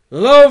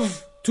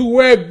love to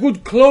wear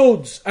good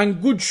clothes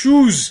and good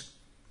shoes.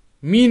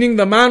 Meaning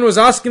the man was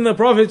asking the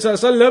Prophet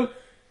ﷺ,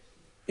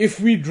 if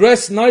we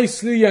dress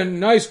nicely and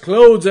nice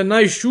clothes and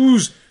nice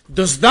shoes,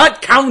 does that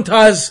count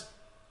as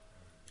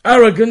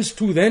arrogance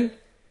too then?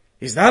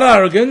 Is that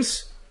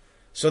arrogance?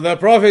 So the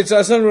Prophet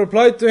ﷺ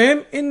replied to him,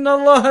 إِنَّ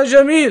اللَّهَ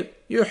جَمِيلٌ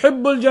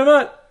يُحِبُّ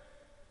الْجَمَالِ,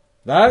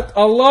 that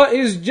Allah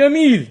is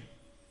Jameel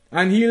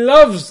and He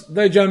loves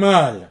the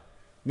Jamal,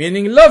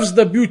 meaning loves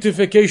the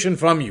beautification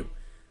from you.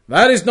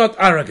 That is not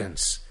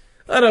arrogance.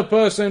 That a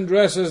person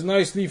dresses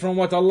nicely from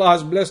what Allah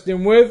has blessed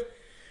him with,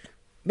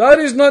 that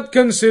is not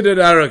considered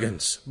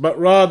arrogance, but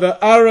rather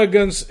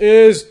arrogance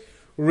is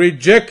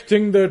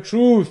rejecting the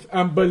truth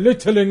and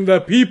belittling the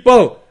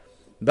people.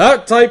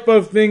 That type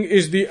of thing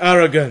is the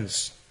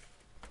arrogance.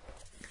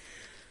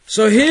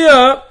 So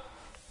here,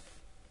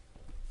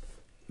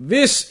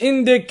 this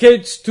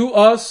indicates to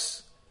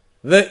us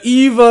the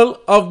evil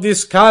of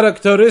this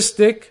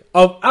characteristic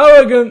of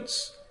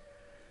arrogance.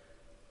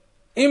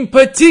 In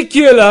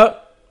particular,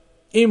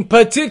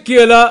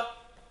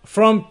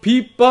 from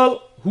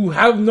people who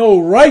have no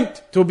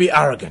right to be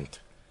arrogant.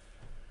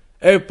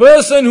 A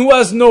person who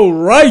has no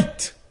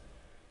right,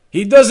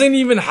 he doesn't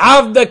even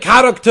have the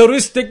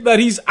characteristic that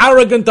he's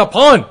arrogant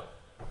upon.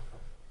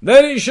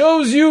 Then it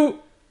shows you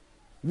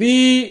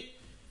the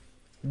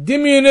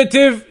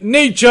diminutive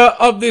nature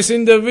of this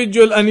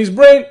individual and his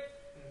brain.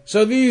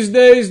 So these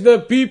days the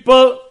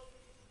people,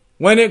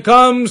 when it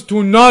comes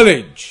to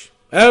knowledge,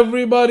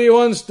 everybody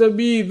wants to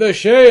be the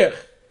sheikh.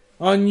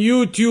 On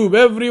YouTube,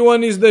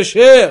 everyone is the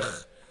sheikh,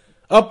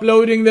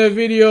 uploading their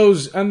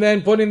videos and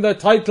then putting the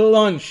title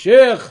on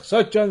Sheikh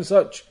such and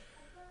such,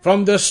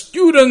 from the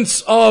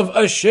students of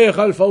Sheikh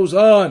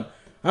Al-Fawzan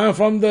and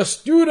from the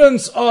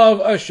students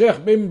of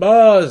Sheikh bin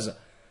Baz.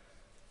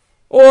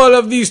 All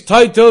of these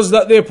titles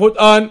that they put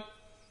on,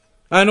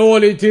 and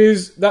all it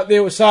is that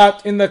they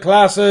sat in the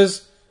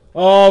classes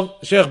of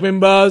Sheikh bin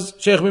Baz.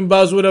 Sheikh bin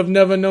Baz would have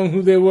never known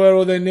who they were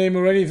or their name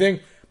or anything,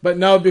 but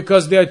now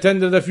because they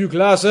attended a few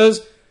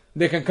classes,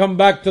 they can come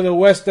back to the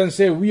West and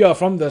say, we are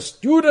from the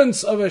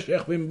students of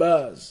Sheikh bin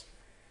Baz.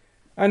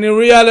 And in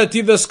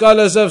reality, the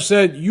scholars have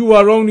said, you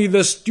are only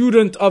the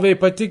student of a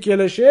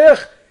particular sheikh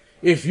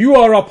if you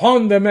are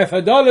upon the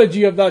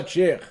methodology of that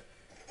sheikh.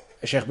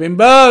 Sheikh bin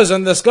Baz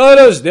and the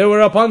scholars, they were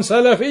upon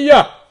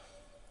Salafiyah.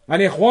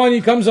 And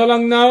Ikhwani comes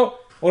along now,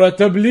 or a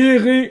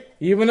Tablighi,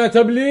 even a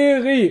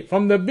Tablighi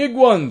from the big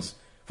ones,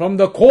 from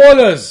the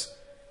callers,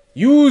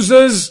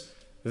 uses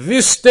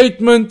this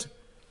statement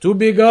to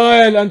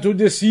beguile and to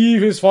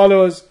deceive his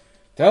followers.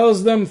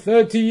 Tells them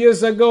 30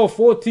 years ago,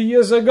 40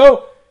 years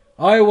ago,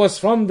 I was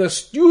from the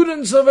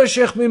students of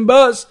Sheikh bin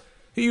Baz.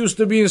 He used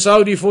to be in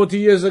Saudi 40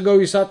 years ago.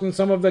 He sat in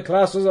some of the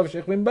classes of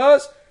Sheikh bin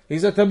Baz.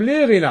 He's a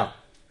Tablighi now.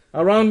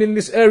 Around in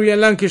this area,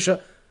 Lancashire.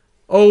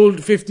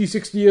 Old, 50,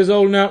 60 years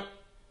old now.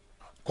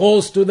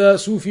 Calls to the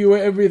Sufi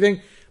way,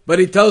 everything. But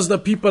he tells the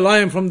people, I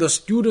am from the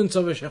students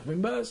of Sheikh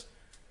bin Baz.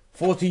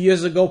 40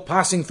 years ago,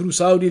 passing through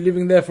Saudi,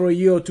 living there for a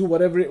year or two,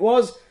 whatever it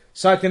was.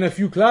 Sat in a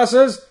few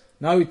classes.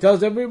 Now he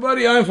tells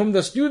everybody, I am from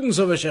the students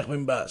of Sheikh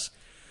bin Baz.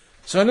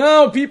 So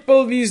now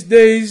people these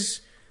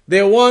days,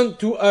 they want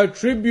to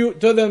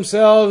attribute to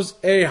themselves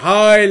a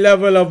high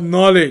level of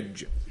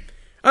knowledge.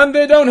 And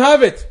they don't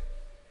have it.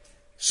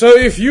 So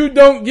if you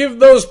don't give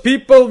those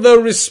people the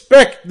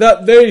respect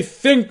that they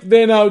think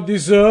they now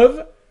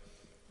deserve,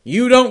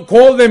 you don't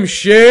call them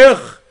sheikh,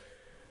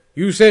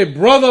 you say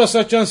brother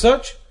such and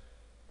such,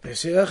 they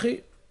say,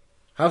 Akhi,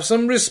 have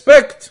some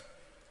respect.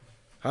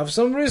 Have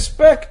some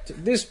respect.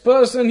 This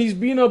person, he's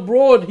been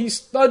abroad, he's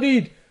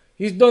studied,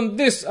 he's done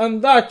this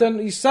and that, and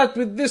he sat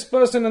with this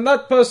person and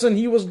that person.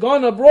 He was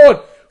gone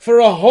abroad for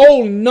a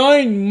whole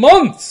 9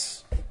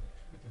 months.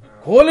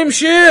 Call him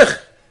Sheikh.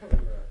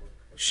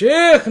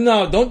 Sheikh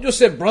now. Don't just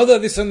say brother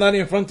this and that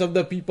in front of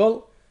the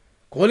people.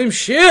 Call him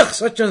Sheikh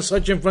such and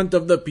such in front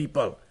of the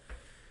people.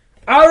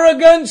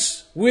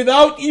 Arrogance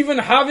without even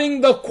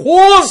having the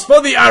cause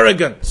for the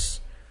arrogance.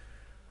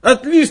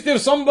 At least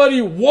if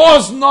somebody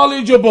was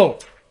knowledgeable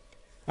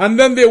and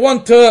then they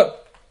want to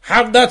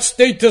have that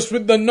status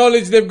with the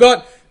knowledge they've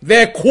got,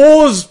 their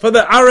cause for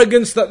the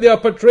arrogance that they are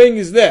portraying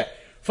is there.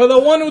 For the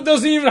one who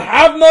doesn't even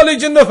have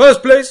knowledge in the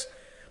first place,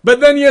 but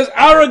then he has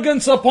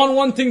arrogance upon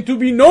wanting to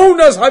be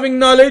known as having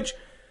knowledge,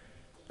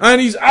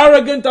 and he's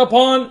arrogant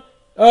upon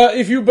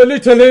if you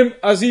belittle him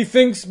as he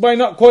thinks by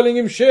not calling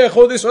him Sheikh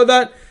or this or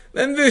that,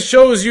 then this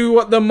shows you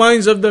what the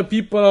minds of the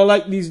people are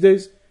like these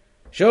days.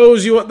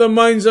 Shows you what the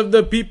minds of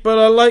the people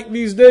are like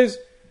these days.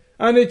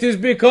 And it is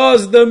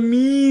because the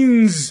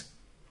means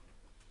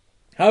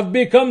have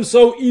become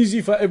so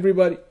easy for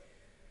everybody.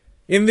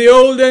 In the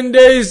olden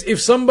days,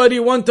 if somebody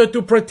wanted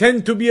to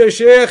pretend to be a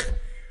sheikh,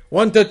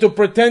 wanted to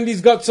pretend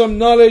he's got some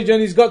knowledge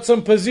and he's got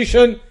some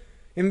position,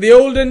 in the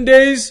olden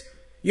days,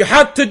 you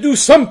had to do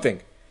something.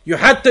 You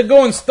had to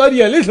go and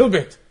study a little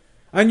bit.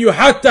 And you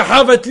had to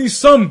have at least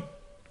some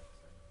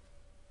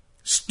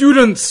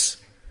students.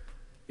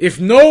 If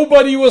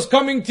nobody was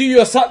coming to you,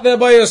 you sat there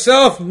by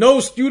yourself, no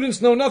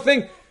students, no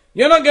nothing,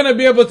 you're not going to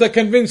be able to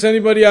convince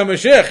anybody I'm a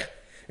sheikh.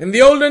 In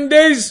the olden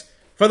days,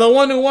 for the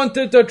one who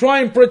wanted to try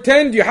and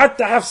pretend, you had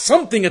to have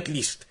something at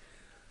least.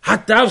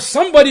 Had to have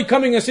somebody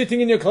coming and sitting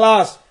in your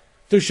class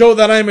to show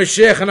that I'm a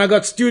sheikh and I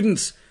got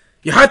students.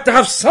 You had to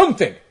have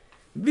something.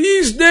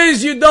 These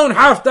days you don't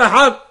have to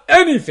have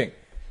anything.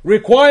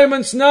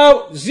 Requirements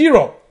now,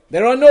 zero.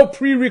 There are no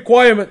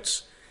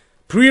pre-requirements.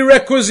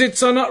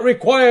 Prerequisites are not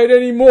required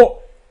anymore.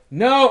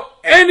 Now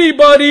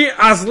anybody,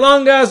 as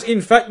long as in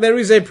fact there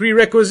is a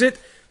prerequisite,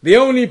 the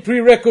only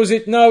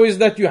prerequisite now is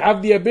that you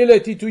have the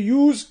ability to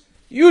use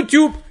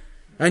YouTube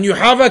and you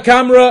have a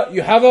camera,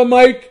 you have a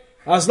mic.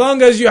 As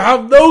long as you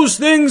have those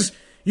things,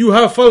 you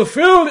have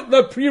fulfilled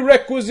the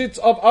prerequisites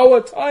of our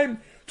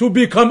time to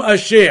become a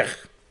sheikh.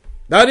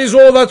 That is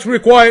all that's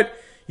required.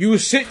 You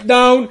sit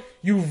down,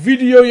 you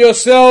video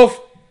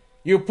yourself,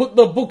 you put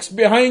the books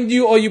behind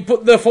you or you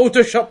put the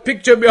Photoshop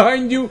picture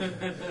behind you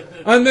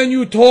and then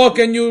you talk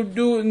and you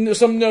do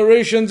some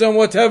narrations and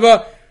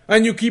whatever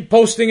and you keep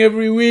posting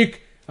every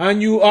week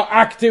and you are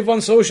active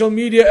on social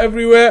media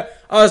everywhere.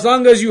 As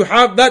long as you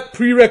have that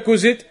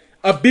prerequisite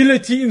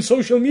ability in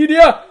social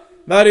media,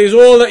 that is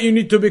all that you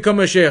need to become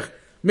a sheikh.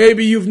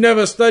 Maybe you've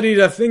never studied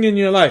a thing in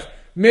your life.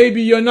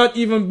 Maybe you're not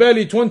even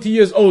barely 20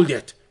 years old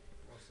yet.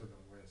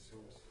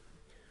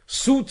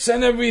 Suits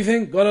and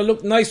everything, gotta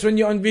look nice when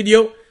you're on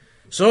video.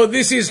 So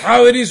this is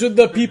how it is with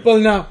the people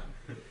now.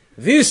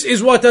 This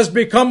is what has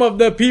become of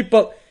the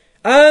people.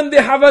 And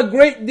they have a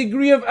great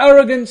degree of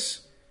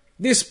arrogance.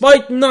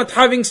 Despite not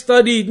having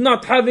studied,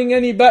 not having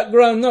any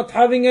background, not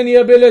having any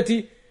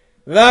ability.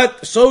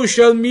 That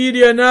social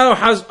media now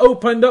has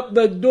opened up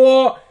the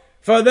door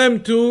for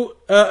them to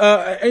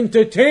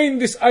entertain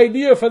this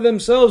idea for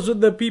themselves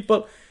with the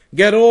people.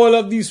 Get all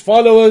of these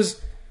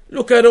followers.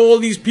 Look at all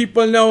these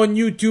people now on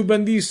YouTube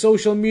and these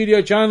social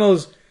media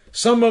channels.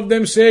 Some of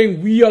them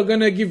saying, we are going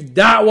to give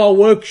da'wah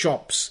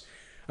workshops.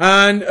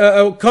 And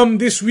come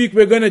this week,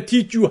 we're going to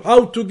teach you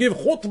how to give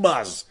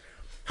khutbahs.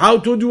 How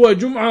to do a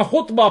Jum'ah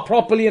khutbah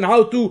properly and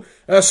how to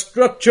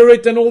structure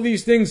it and all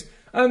these things.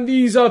 And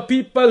these are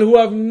people who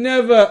have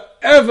never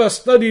ever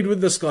studied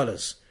with the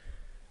scholars.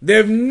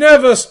 They've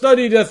never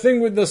studied a thing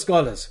with the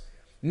scholars.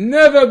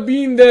 Never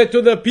been there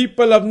to the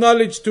people of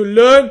knowledge to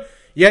learn.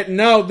 Yet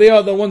now they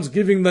are the ones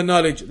giving the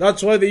knowledge.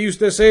 That's why they used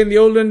to say in the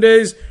olden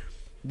days,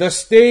 the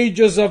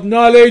stages of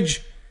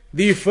knowledge,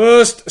 the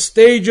first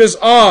stages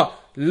are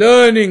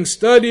learning,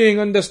 studying,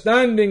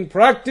 understanding,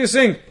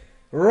 practicing.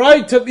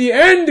 Right at the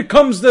end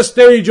comes the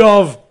stage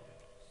of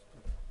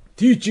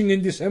teaching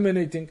and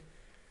disseminating.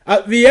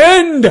 At the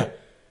end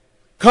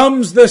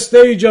comes the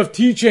stage of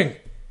teaching.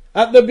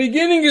 At the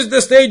beginning is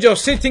the stage of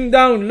sitting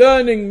down,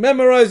 learning,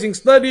 memorizing,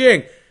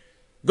 studying,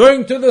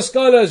 going to the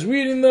scholars,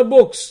 reading the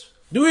books.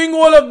 Doing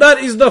all of that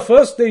is the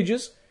first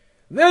stages.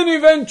 Then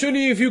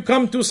eventually if you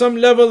come to some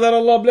level that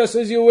Allah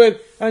blesses you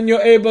with and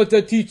you're able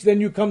to teach, then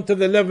you come to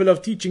the level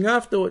of teaching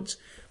afterwards.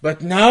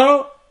 But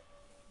now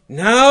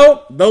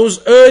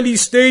those early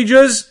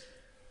stages,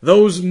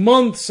 those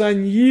months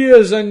and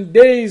years and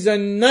days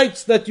and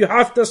nights that you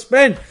have to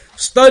spend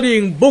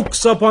studying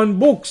books upon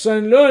books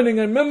and learning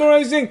and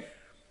memorizing,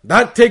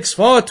 that takes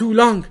far too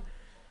long.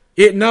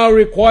 It now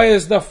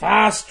requires the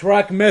fast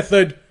track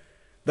method.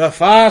 The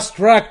fast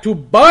track to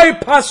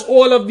bypass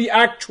all of the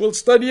actual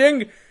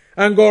studying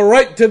and go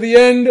right to the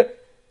end.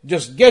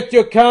 Just get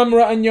your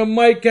camera and your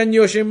mic and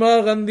your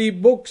shimar and the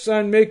books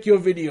and make your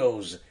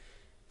videos.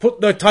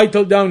 Put the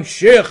title down,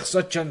 Sheikh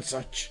such and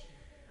such.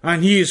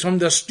 And he is from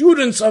the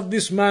students of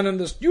this man and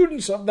the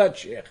students of that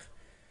Sheikh.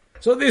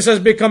 So this has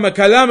become a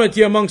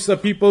calamity amongst the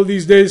people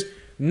these days.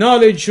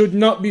 Knowledge should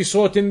not be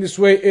sought in this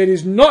way. It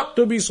is not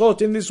to be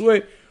sought in this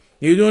way.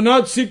 You do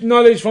not seek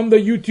knowledge from the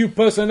YouTube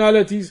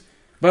personalities,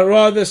 but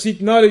rather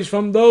seek knowledge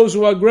from those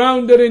who are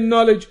grounded in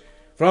knowledge,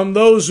 from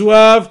those who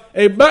have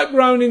a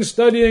background in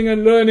studying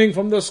and learning,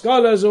 from the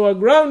scholars who are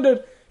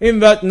grounded in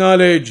that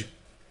knowledge.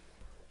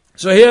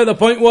 So here the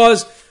point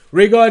was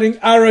regarding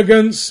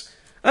arrogance.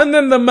 And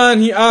then the man,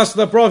 he asked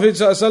the Prophet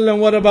ﷺ,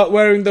 what about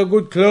wearing the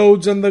good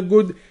clothes and the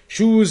good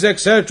shoes,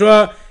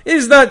 etc.?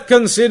 Is that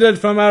considered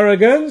from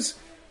arrogance?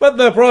 But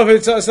the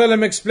Prophet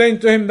ﷺ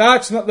explained to him,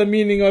 that's not the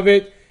meaning of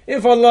it.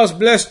 If Allah's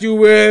blessed you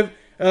with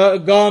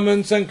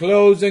garments and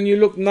clothes and you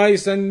look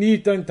nice and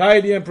neat and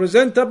tidy and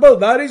presentable,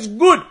 that is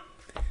good.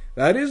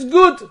 That is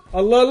good.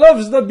 Allah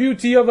loves the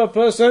beauty of a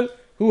person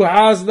who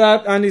has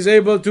that and is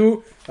able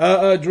to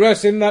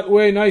dress in that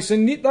way, nice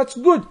and neat. That's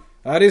good.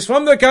 That is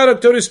from the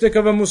characteristic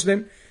of a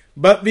Muslim.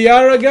 But the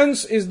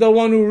arrogance is the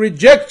one who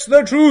rejects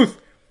the truth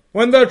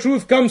when the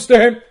truth comes to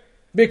him,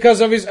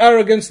 because of his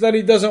arrogance that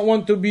he doesn't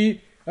want to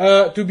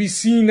be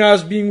seen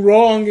as being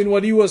wrong in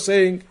what he was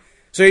saying.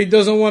 So he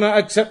doesn't want to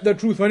accept the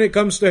truth when it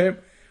comes to him.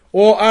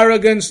 Or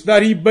arrogance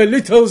that he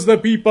belittles the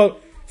people,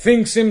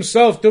 thinks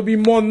himself to be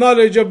more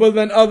knowledgeable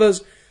than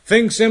others,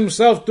 thinks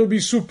himself to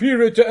be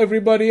superior to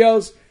everybody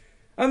else.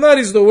 And that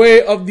is the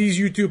way of these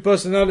YouTube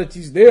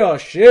personalities. They are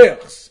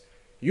sheikhs.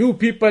 You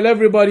people,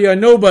 everybody are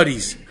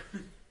nobodies.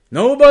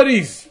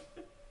 Nobodies.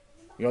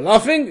 You're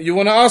laughing? You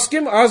want to ask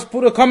him?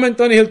 Put a comment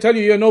on it, he'll tell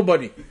you you're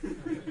nobody.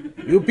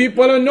 You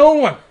people are no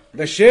one.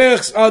 The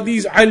sheikhs are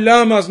these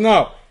allamas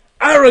now.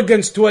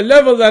 Arrogance to a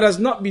level that has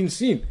not been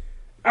seen.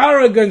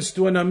 Arrogance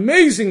to an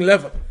amazing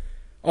level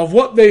of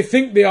what they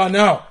think they are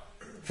now,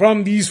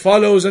 from these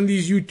follows and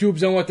these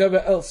YouTubes and whatever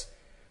else.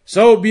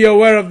 So be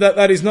aware of that.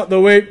 That is not the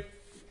way.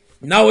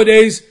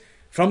 Nowadays,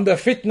 from the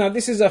fitna,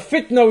 this is a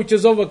fitna which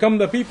has overcome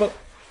the people.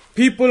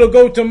 People who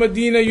go to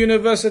Medina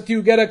University,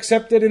 who get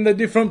accepted in the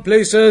different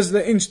places,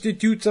 the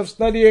institutes of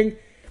studying,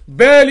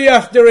 barely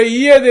after a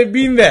year they've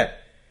been there.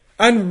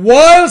 And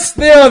whilst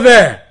they are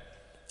there,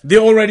 they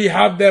already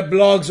have their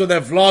blogs or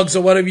their vlogs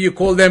or whatever you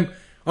call them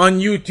on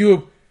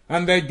YouTube,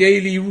 and their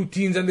daily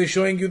routines, and they're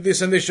showing you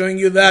this and they're showing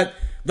you that,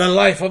 the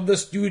life of the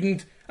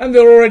student, and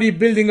they're already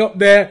building up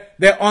their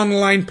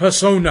online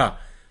persona.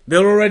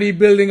 They're already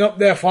building up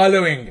their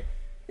following.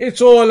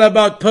 It's all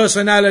about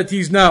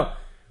personalities now.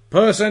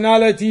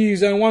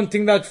 Personalities and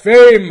wanting that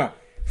fame.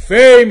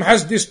 Fame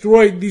has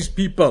destroyed these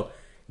people.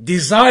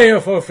 Desire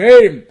for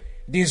fame.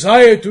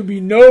 Desire to be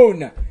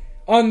known.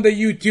 On the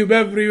YouTube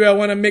everywhere,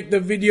 want to make the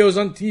videos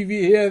on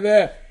TV here,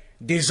 there.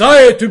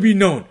 Desire to be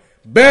known.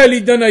 Barely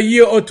done a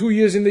year or 2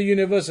 years in the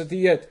university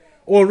yet.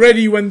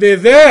 Already when they're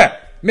there,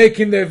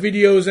 making their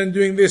videos and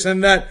doing this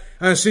and that,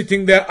 and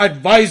sitting there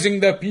advising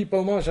the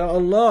people,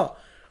 mashallah.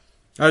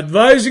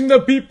 Advising the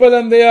people,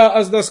 and they are,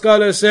 as the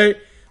scholars say,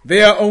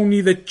 they are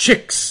only the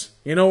chicks.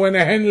 You know, when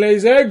a hen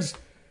lays eggs,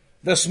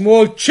 the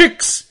small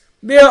chicks,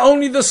 they are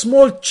only the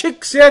small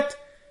chicks yet,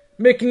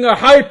 making a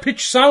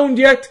high-pitched sound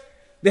yet.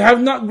 They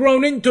have not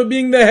grown into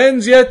being the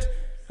hens yet,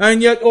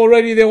 and yet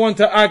already they want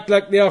to act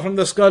like they are from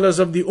the scholars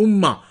of the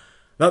ummah,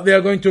 that they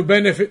are going to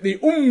benefit the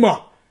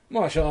ummah.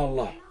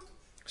 MashaAllah.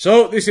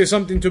 So this is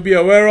something to be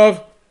aware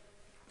of,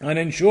 and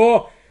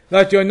ensure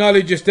that your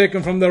knowledge is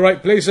taken from the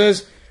right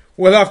places.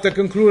 We'll have to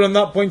conclude on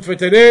that point for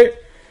today,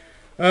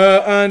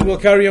 and we'll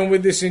carry on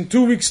with this in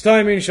 2 weeks'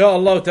 time,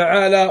 inshaAllah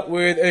ta'ala,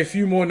 with a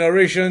few more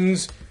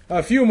narrations,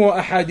 a few more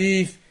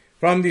ahadith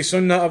from the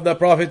sunnah of the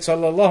Prophet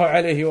sallallahu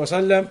alaihi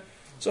wasallam.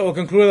 So we'll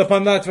conclude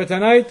upon that for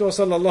tonight. Wa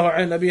sallallahu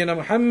ala nabiyyina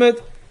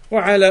Muhammad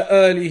wa ala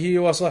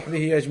alihi wa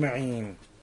sahbihi ajma'een.